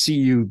nice to see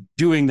you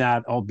doing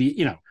that,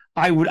 albeit,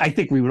 I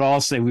think we would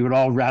all say we would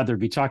all rather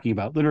be talking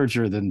about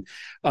literature than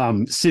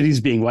cities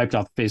being wiped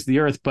off the face of the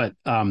earth. But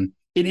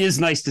it is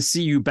nice to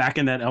see you back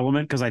in that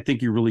element because I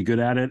think you're really good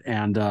at it.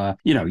 And,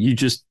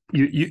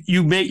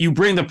 you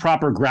bring the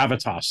proper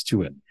gravitas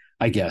to it,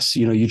 I guess.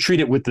 You treat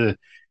it with the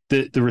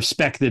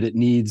respect that it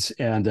needs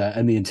and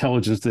the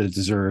intelligence that it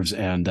deserves.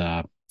 And,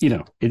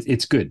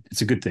 it's good.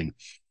 It's a good thing.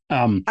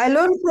 I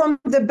learned from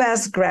the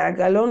best, Greg.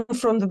 I learned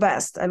from the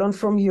best. I learned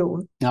from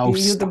you. No,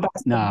 you're the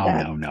best.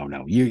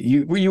 No.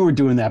 You were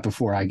doing that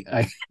before.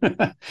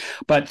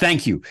 But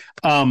thank you.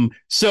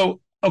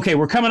 So, okay,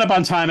 we're coming up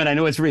on time, and I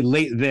know it's really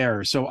late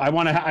there. So I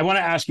want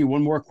to ask you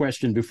one more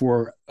question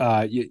before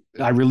I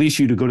release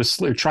you to go to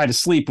sleep, try to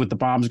sleep with the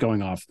bombs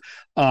going off.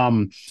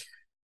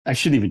 I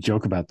shouldn't even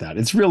joke about that.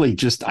 It's really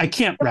just I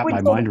can't wrap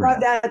my mind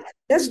around that.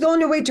 That's the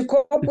only way to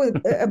cope with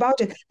about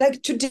it.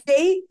 Like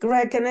today,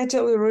 Greg, can I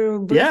tell you real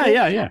briefly?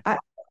 Yeah.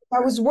 I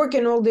was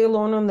working all day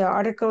long on the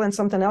article and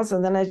something else,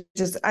 and then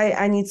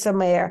I need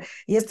some air.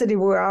 Yesterday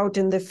we were out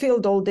in the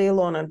field all day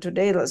long, and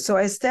today, so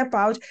I step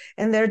out,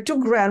 and there are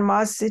two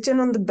grandmas sitting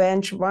on the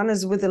bench. One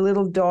is with a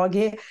little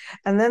doggy,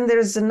 and then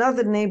there's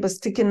another neighbor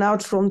sticking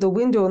out from the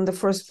window on the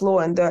first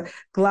floor, and the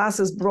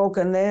glass is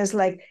broken. There's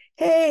like,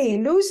 hey,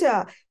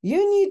 Lucia,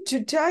 you need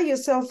to tie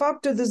yourself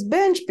up to this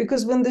bench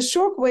because when the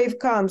shockwave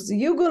comes,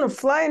 you're going to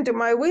fly into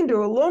my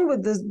window along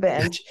with this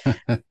bench.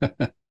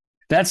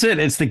 That's it.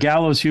 It's the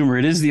gallows humor.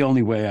 It is the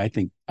only way I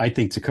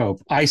think to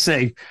cope. I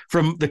say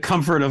from the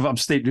comfort of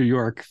upstate New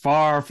York,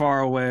 far, far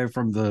away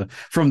from the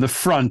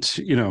front,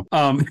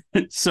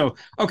 So,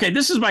 okay,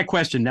 this is my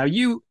question. Now,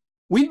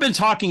 we've been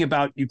talking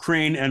about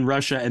Ukraine and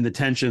Russia and the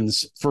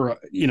tensions for,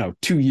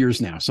 2 years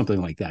now, something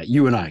like that,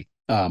 you and I,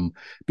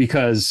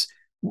 because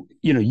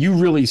you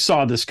really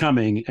saw this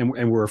coming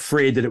and were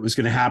afraid that it was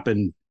going to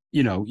happen.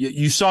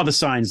 You saw the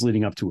signs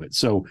leading up to it.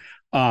 So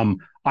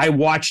I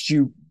watched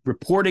you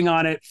reporting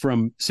on it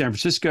from San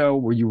Francisco,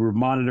 where you were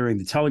monitoring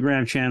the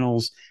Telegram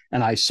channels.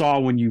 And I saw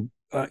when you,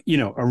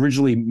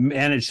 originally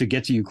managed to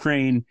get to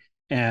Ukraine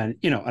and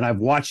I've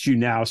watched you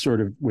now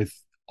sort of with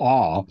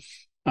awe,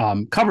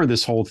 cover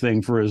this whole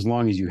thing for as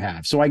long as you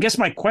have. So I guess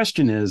my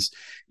question is,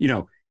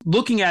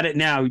 looking at it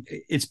now,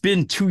 it's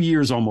been 2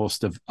 years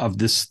almost of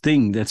this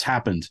thing that's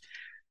happened.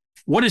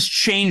 What has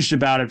changed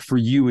about it for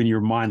you in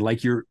your mind?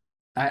 Like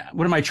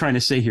what am I trying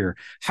to say here?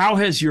 How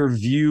has your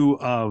view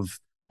of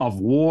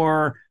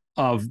war,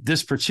 of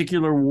this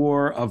particular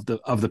war, of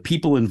the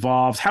people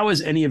involved, how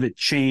has any of it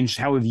changed?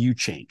 How have you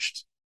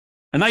changed?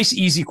 A nice,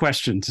 easy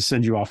question to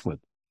send you off with.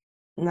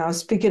 Now,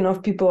 speaking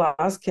of people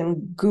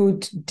asking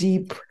good,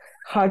 deep,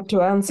 hard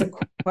to answer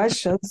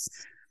questions,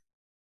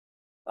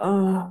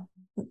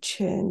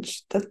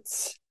 change.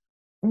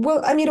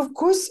 Of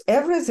course,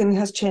 everything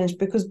has changed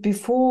because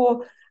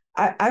before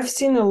I've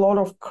seen a lot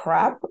of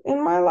crap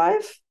in my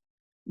life,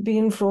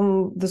 being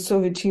from the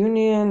Soviet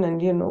Union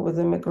and, with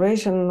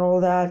immigration and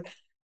all that.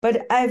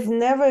 But I've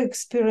never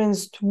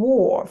experienced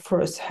war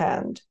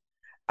firsthand.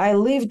 I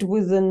lived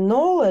with the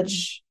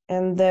knowledge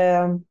and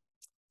the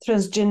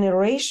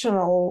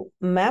transgenerational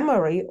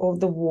memory of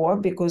the war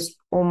because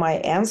all my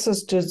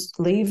ancestors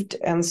lived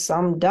and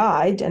some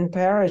died and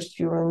perished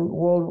during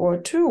World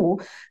War II,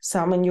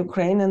 some in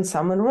Ukraine and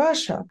some in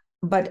Russia.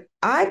 but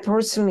I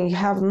personally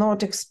have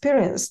not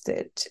experienced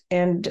it.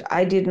 And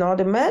I did not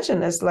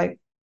imagine, as like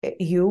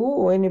you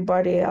or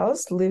anybody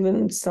else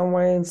living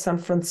somewhere in San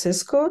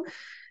Francisco,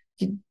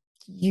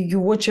 you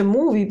watch a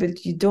movie,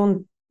 but you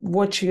don't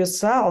watch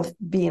yourself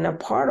being a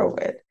part of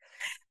it.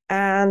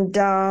 And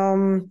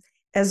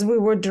as we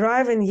were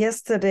driving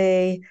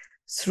yesterday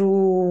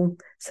through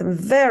some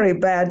very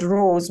bad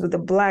roads with the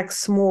black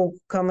smoke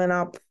coming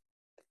up,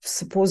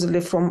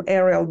 supposedly from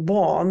aerial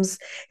bombs,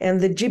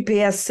 and the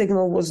GPS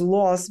signal was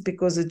lost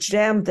because it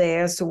jammed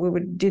there, so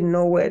didn't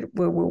know where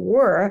we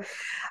were.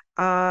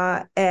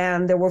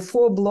 And there were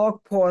 4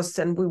 blog posts,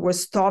 and we were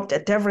stopped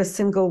at every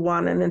single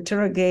one and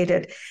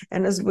interrogated.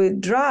 And as we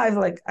drive,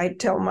 like I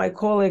tell my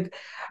colleague,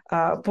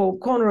 Paul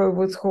Conroy,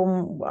 with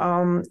whom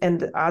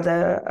and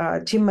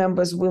other team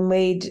members we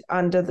made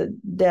Under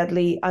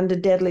Deadly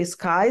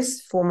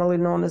Skies, formerly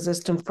known as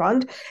Eastern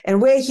Front.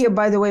 And we're here,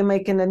 by the way,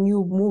 making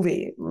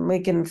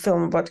a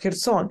film about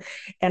Kherson.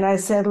 And I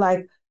said,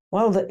 like,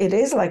 well, it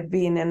is like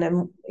being in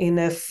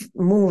a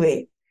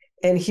movie.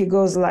 And he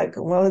goes like,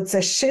 well, it's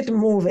a shit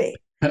movie.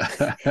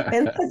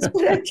 And that's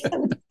what I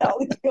can tell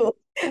you.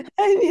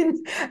 I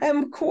mean,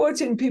 I'm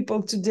quoting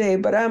people today,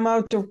 but I'm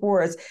out of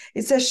words.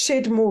 It's a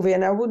shit movie,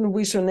 and I wouldn't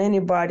wish on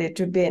anybody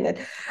to be in it.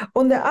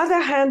 On the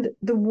other hand,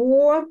 the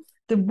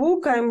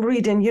book I'm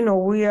reading,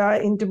 we are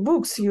into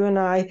books, you and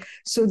I.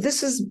 So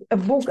this is a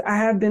book I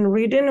have been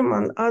reading,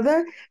 among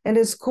other, and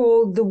it's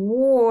called The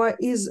War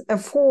is a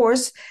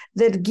Force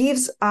That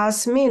Gives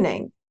Us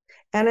Meaning.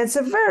 And it's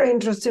a very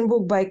interesting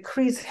book by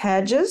Chris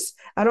Hedges.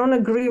 I don't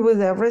agree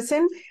with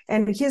everything.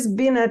 And he's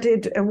been at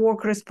it, a war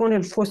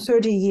correspondent, for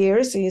 30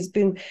 years. He's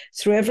been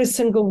through every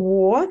single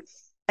war.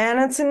 And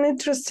it's an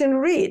interesting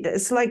read.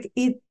 It's like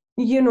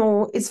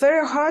it's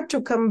very hard to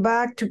come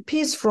back to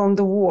peace from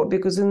the war,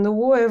 because in the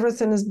war,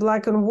 everything is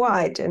black and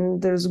white and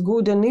there's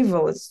good and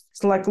evil. It's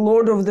like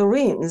Lord of the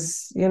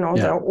Rings, There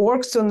are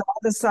orcs on the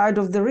other side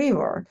of the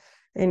river.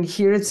 And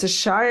here it's a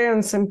shire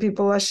and some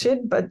people are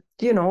shit, but,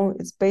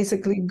 it's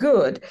basically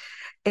good.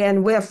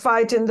 And we're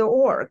fighting the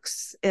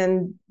orcs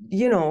and,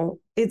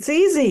 it's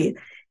easy.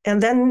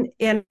 And then,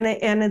 and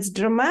it's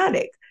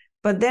dramatic.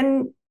 But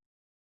then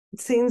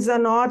things are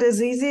not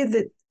as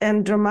easy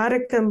and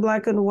dramatic and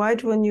black and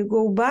white when you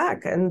go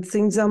back, and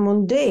things are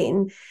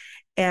mundane.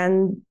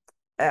 And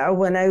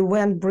when I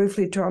went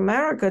briefly to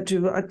America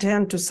to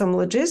attend to some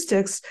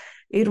logistics,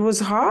 it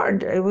was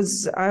hard. I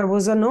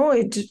was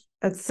annoyed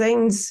at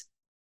things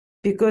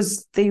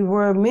because they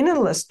were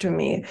meaningless to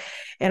me.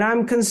 And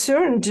I'm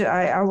concerned.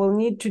 I will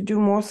need to do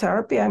more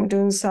therapy. I'm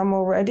doing some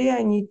already.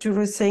 I need to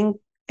rethink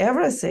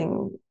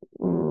everything.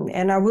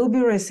 And I will be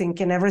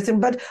rethinking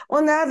everything. But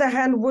on the other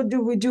hand, what do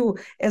we do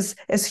as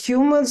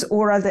humans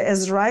or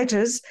as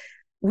writers?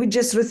 We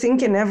just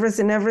rethinking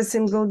everything every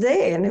single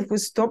day. And if we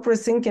stop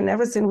rethinking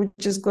everything, we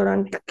just go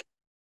on.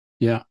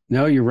 Yeah,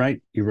 no, you're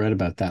right. You're right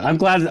about that. I'm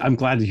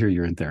glad to hear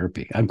you're in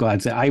therapy. I'm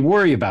glad I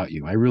worry about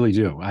you. I really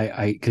do.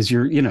 Because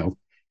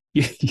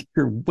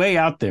you're way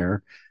out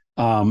there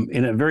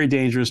in a very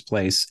dangerous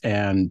place,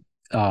 and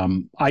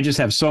I just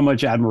have so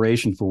much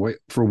admiration for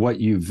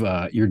what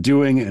you're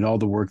doing and all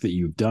the work that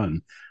you've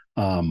done.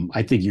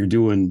 I think you're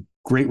doing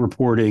great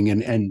reporting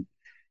and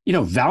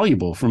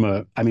valuable from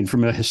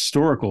a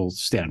historical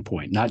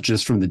standpoint, not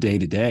just from the day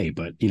to day,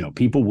 but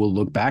people will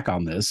look back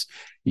on this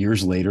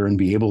years later and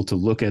be able to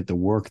look at the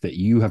work that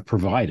you have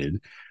provided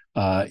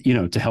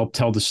to help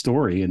tell the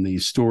story, and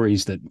these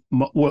stories that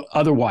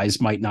otherwise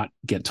might not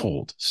get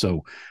told.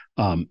 So,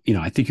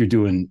 I think you're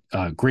doing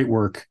great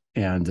work,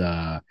 and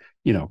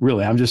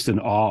really, I'm just in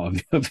awe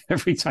of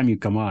every time you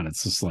come on.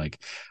 It's just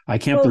like, I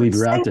can't believe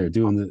you're out there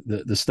doing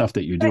the stuff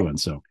that you're doing.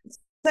 So,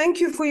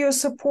 thank you for your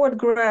support,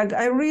 Greg.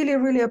 I really,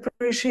 really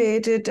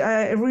appreciate it.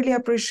 I really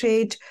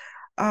appreciate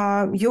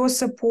your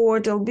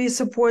support, LB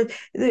support.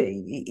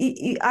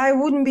 I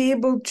wouldn't be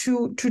able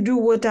to do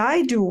what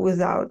I do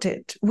without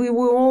it. We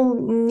will all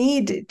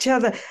need each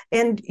other,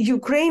 and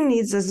Ukraine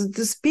needs us.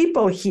 These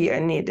people here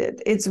need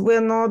it.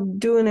 We're not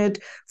doing it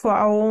for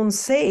our own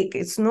sake.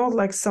 It's not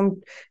like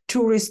some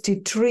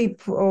touristy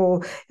trip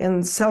or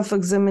in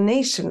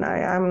self-examination.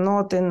 I'm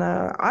not in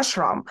an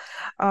ashram.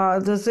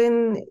 The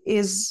thing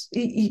is,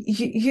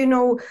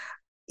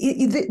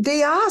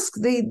 they ask,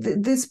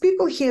 these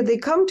people here, they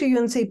come to you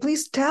and say,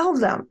 please tell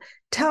them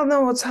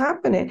what's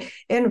happening.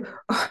 And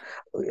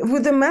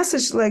with a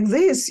message like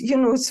this,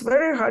 it's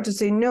very hard to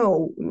say,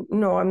 no,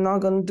 I'm not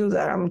going to do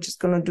that. I'm just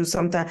going to do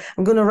something.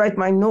 I'm going to write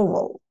my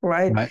novel,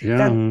 right?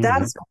 Yeah.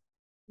 That's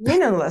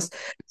meaningless.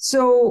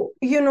 So,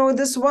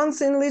 this one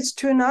thing leads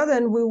to another,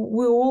 and we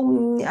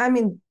all,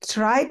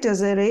 trite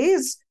as it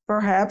is,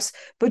 perhaps,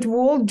 but we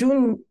all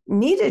do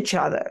need each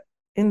other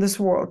in this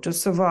world to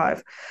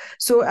survive.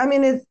 So,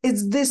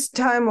 it's this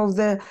time of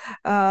the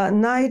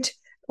night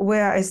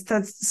where I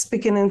start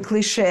speaking in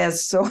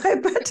cliches. So I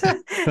better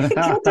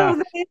get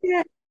over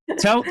there.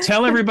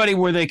 Tell everybody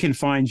where they can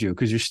find you,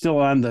 because you're still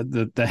on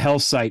the hell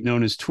site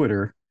known as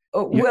Twitter.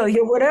 Well,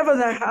 yeah, whatever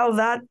the hell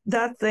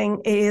that thing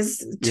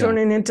is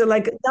turning into,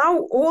 like,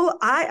 now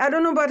I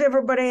don't know about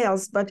everybody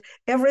else, but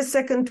every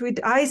second tweet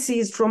I see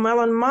is from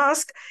Elon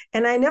Musk,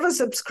 and I never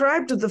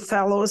subscribe to the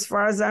fellow as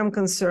far as I'm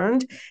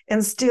concerned,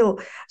 and still.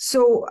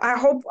 So I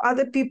hope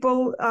other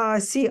people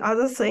see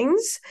other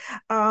things.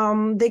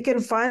 They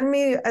can find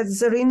me at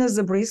Zarina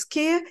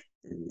Zabrisky,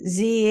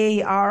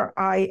 Zarina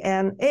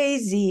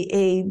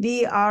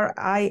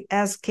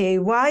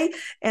Zabrisky,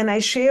 and I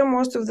share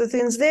most of the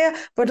things there,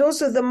 but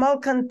also the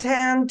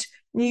Malcontent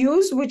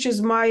News, which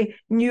is my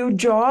new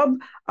job.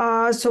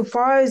 So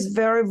far is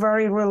very,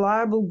 very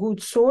reliable,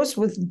 good source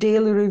with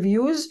daily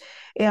reviews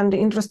and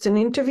interesting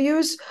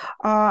interviews.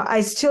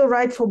 I still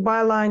write for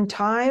Byline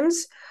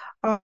Times,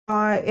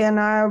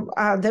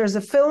 and there's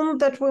a film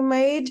that we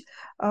made,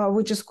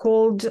 which is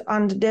called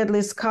Under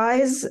Deadly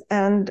Skies,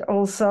 and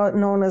also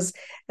known as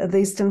The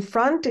Eastern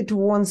Front. It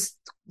won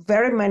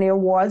very many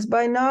awards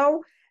by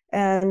now,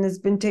 and it's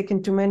been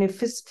taken to many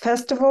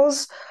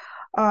festivals.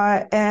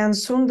 And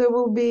soon there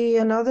will be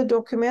another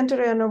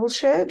documentary, and I will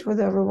share it with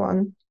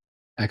everyone.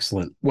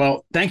 Excellent.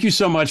 Well, thank you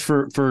so much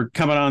for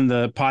coming on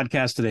the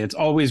podcast today. It's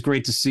always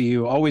great to see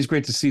you. Always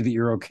great to see that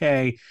you're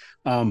okay.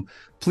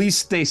 Please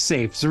stay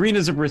safe. Zarina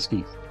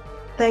Zabrisky.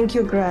 Thank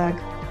you, Greg.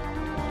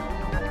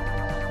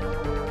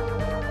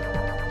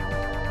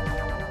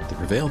 The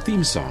Prevail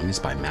theme song is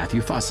by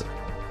Matthew Fossa.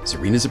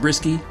 Zarina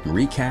Zabrisky,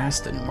 Marie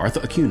Cast, and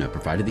Martha Acuna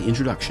provided the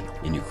introduction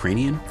in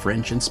Ukrainian,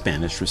 French, and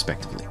Spanish,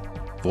 respectively.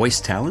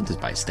 Voice talent is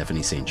by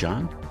Stephanie St.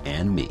 John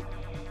and me.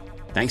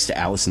 Thanks to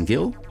Allison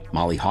Gill,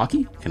 Molly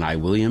Hockey, Kenai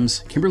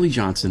Williams, Kimberly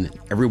Johnson, and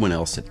everyone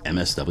else at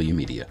MSW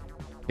Media.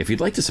 If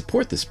you'd like to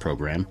support this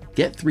program,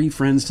 get 3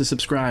 friends to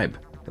subscribe.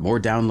 The more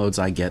downloads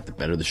I get, the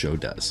better the show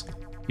does.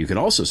 You can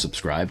also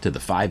subscribe to The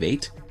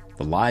 5-8,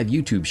 the live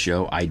YouTube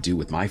show I do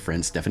with my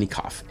friend Stephanie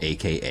Koff,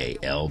 aka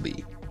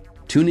LB.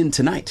 Tune in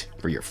tonight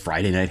for your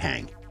Friday night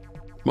hang.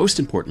 Most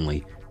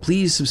importantly,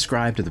 please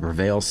subscribe to the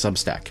Prevail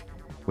Substack,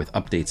 with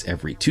updates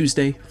every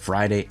Tuesday,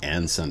 Friday,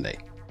 and Sunday.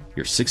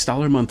 Your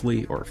 $6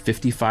 monthly or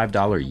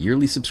 $55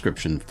 yearly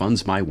subscription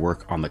funds my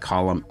work on the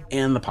column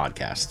and the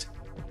podcast.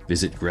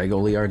 Visit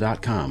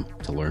gregoliar.com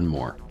to learn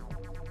more.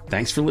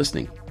 Thanks for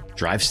listening.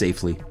 Drive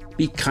safely,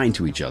 be kind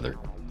to each other,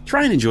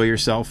 try and enjoy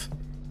yourself,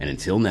 and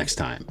until next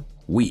time,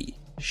 we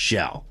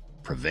shall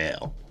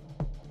prevail.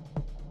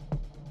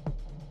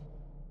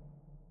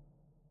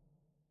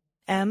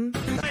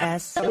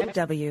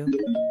 MSW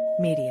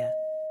Media.